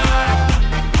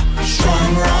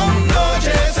 strong rum no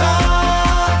chaser,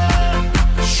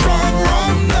 strong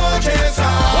rum no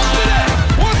chaser.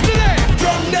 What's today?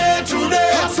 Drunk there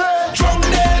today, drunk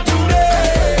there today,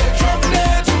 drunk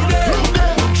there today,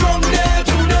 drunk there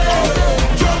today,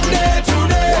 drunk there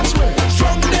today,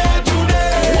 drunk there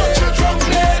today, drunk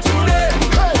there today,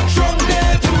 drunk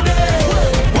there today.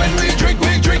 When we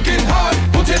drinking hard,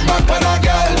 put it back on a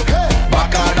girl,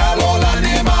 back on a all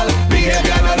animal,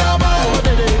 behavior not normal,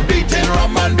 beating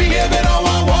rum and behaving how I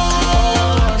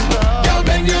want. Girl,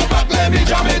 bend your back, let me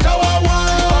jam it how I want.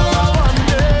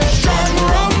 Strong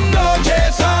rum no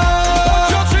chaser.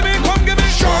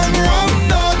 Strong rum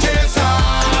no chaser.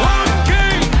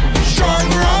 Strong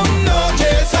rum no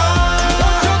chaser.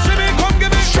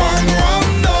 Strong rum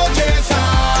no chaser.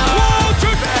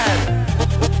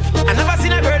 I never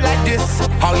seen a girl like this.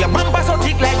 How your bumper so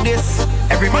thick like this?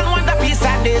 Every man want a piece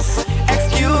of this.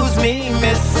 Excuse me,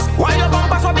 miss. Why your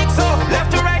bumper so big so?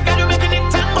 Left to right, girl, you making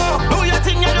it tango. Do your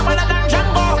thing, you're better than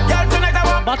Django. Girl, tonight I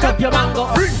want Butt up your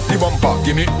mango. Bring the bumper,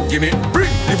 gimme.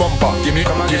 Bring the bumper, gimme,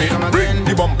 bring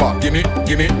the bumper, gimme.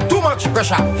 Too much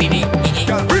pressure, fini.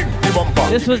 Girl, bring the bumper.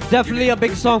 This was definitely a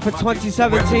big song for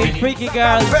 2017, Freaky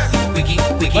Girls.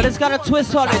 But it's got a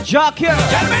twist on it. Jock here.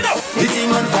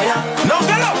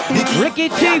 Ricky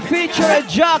T featuring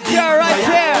Jock here right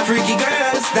here. Freaky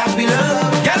girls that we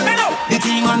love. Girl, me know the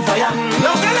thing on fire.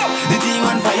 No, girl, the thing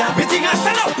on fire. Me thing I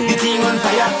stand up. The thing on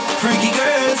fire. Freaky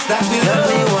girls that we love.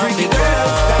 Freaky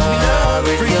girls that we love.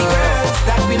 Freaky girls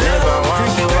that we love.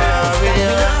 Freaky girls that we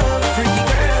love. Freaky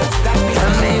girls that we love.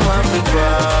 Tell me what we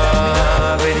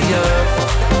love with you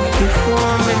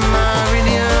before me marry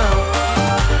you.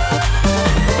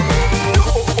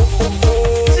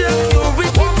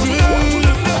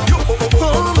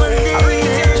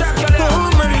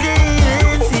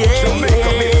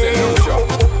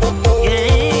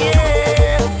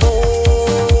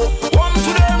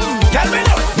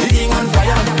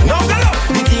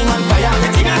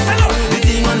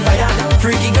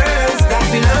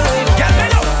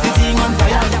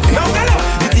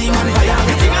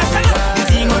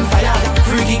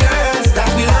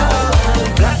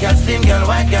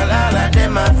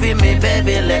 Me,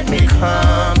 baby, let me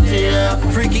come to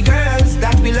you. Freaky girls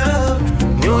that we love.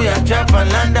 New York, Japan,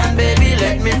 London, baby,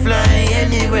 let me fly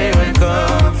anywhere and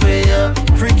come for you.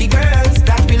 Freaky girls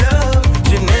that we love.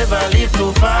 She never live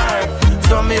too far,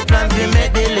 so me plan to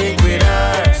make the link with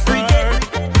her. Freaky,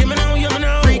 give me now.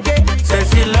 Freaky, says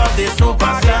she love the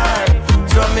superstar,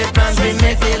 so me plan to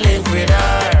make the link with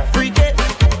her. Freaky,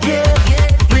 yeah,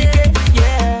 freaky,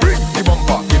 yeah. Bring the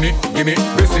bumper, gimme,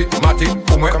 Bessie, Matty,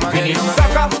 Ume, Vini,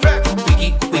 Saka,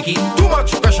 Wiki, too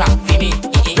much pressure, fini.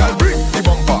 Girl, bring the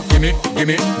bumper, gimme,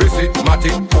 Bessie, Matty,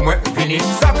 Ume, Vini,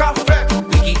 Saka,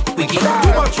 Wiki,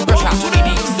 too much pressure,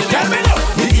 fini. Girl, me know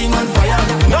the thing on fire.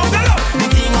 No, girl, the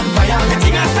thing on fire. The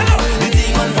thing I stand up, the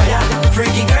thing on fire.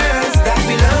 Freaky girls that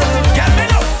we love. Girl, me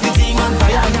know the thing on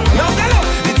fire. No, girl,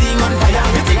 the thing on fire.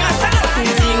 The thing I stand up,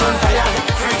 the thing on fire.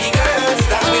 Freaky girls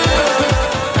that we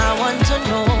love. I want to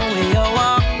know where you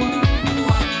walk.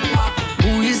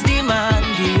 Who is the man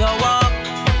give you walk?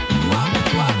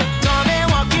 Don't be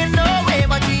walking nowhere,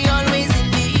 but he always in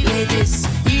the latest.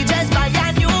 He just buy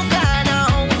a new car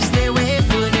now, stay away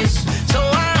for this. So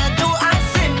I had to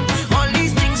ask him, all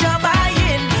these things you're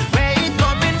buying, where it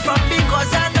coming from?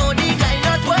 Because I know the guy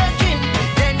not working.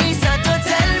 Then he started to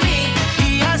tell me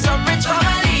he has some rich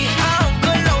family, a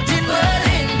uncle out in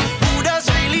Berlin, who does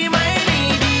really mind me.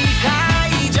 The car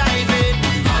he driving,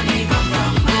 money come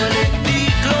from Berlin. The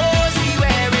clothes he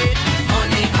wearing,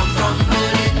 money come from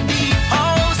Berlin. The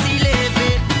house he live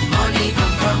in, money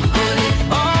come from Berlin.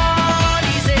 All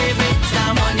his savings,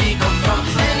 that money come from.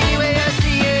 Anyway I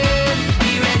see it,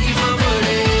 he ready for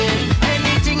Berlin.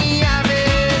 Anything he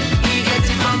having, he get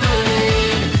it from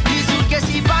Berlin. The suitcase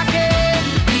he packing,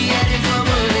 he heading for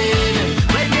Berlin.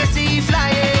 When you see he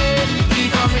flying, he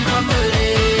coming from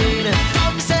Berlin.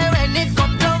 Tom say when it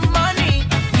come to money,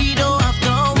 he don't have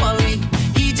to worry.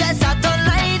 He just have to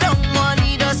lie down,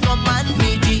 money just come and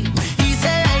meet it. He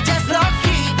say I just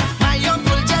lucky, my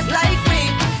uncle just like me.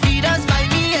 He does buy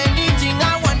me anything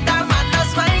I want, that man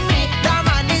does find me. That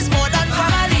man is more than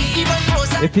family, even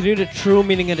closer. If you knew the true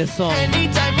meaning of this song,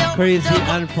 crazy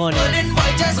and funny.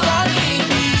 Boy, just call me.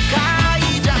 The car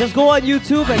he drive. Just go on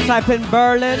YouTube and type in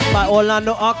Berlin by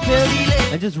Orlando Octave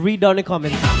and just read down the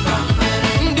comments. The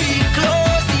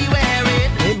clothes he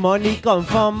wearing, Hey, money come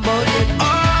from Berlin.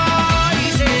 all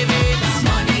his savings,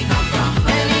 money come from.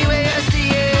 Anyway I see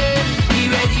it, he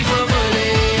ready for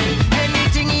Berlin.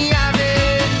 Anything he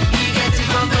having, he get it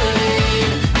from Berlin.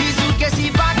 The suitcase he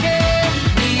packing,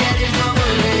 he heading for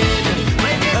Berlin.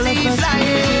 When you see he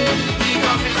flying, he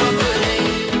coming from Berlin.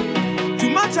 Too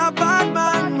much about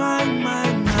man.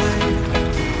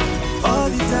 All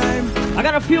the time. I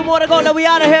got a few more to go, then we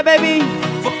out of here, baby.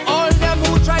 For all them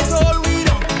who try to hold we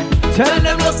down, Tell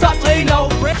them look up, they know.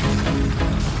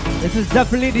 This is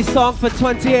definitely the song for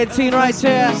 2018 right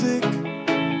here. I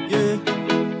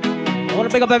want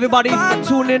to big up everybody for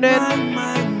tuning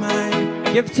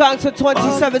in. Give thanks for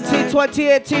 2017,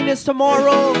 2018 is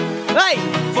tomorrow. Hey!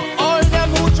 for all them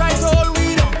who try to hold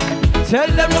we down, Tell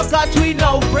them look that we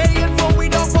know. praying for we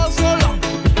don't fall so long.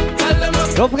 Tell them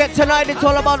look Don't forget tonight it's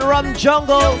all about Rum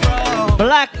Jungle,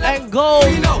 Black and Gold,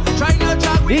 try not to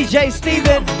DJ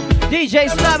Steven, DJ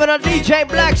Slammer, DJ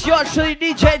Blacks, yours truly,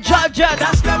 DJ Georgia,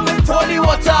 that's them with Tony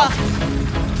Water.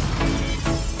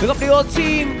 Pick up the whole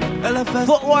team,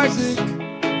 Footworks,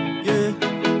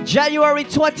 January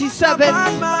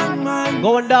 27th,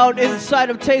 going down inside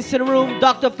of Tasting Room,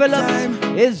 Dr. Phillips,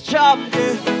 his job.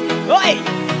 Oi!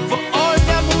 for all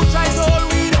them who try to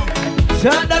hold we down,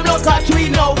 Tell them look at we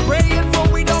know. praying for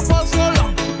we don't fall so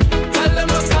long. Tell them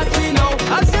look at we know.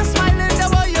 I say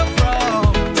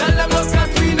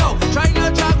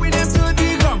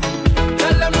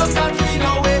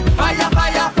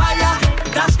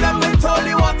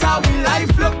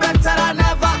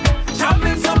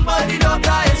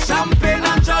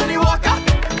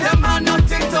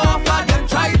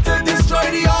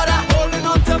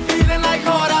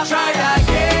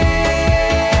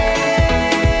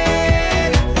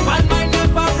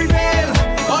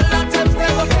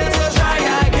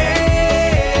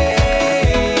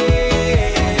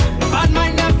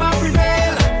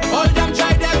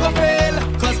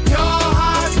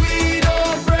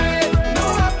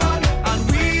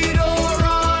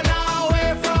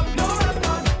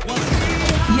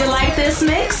this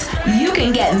mix? You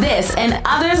can get this and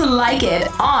others like it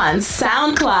on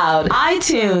SoundCloud,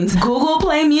 iTunes, Google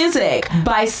Play Music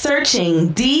by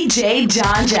searching DJ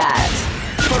John Jat.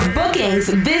 For bookings,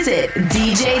 visit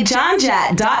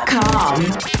djjohnjat.com.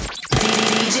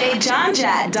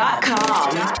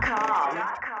 djjohnjat.com.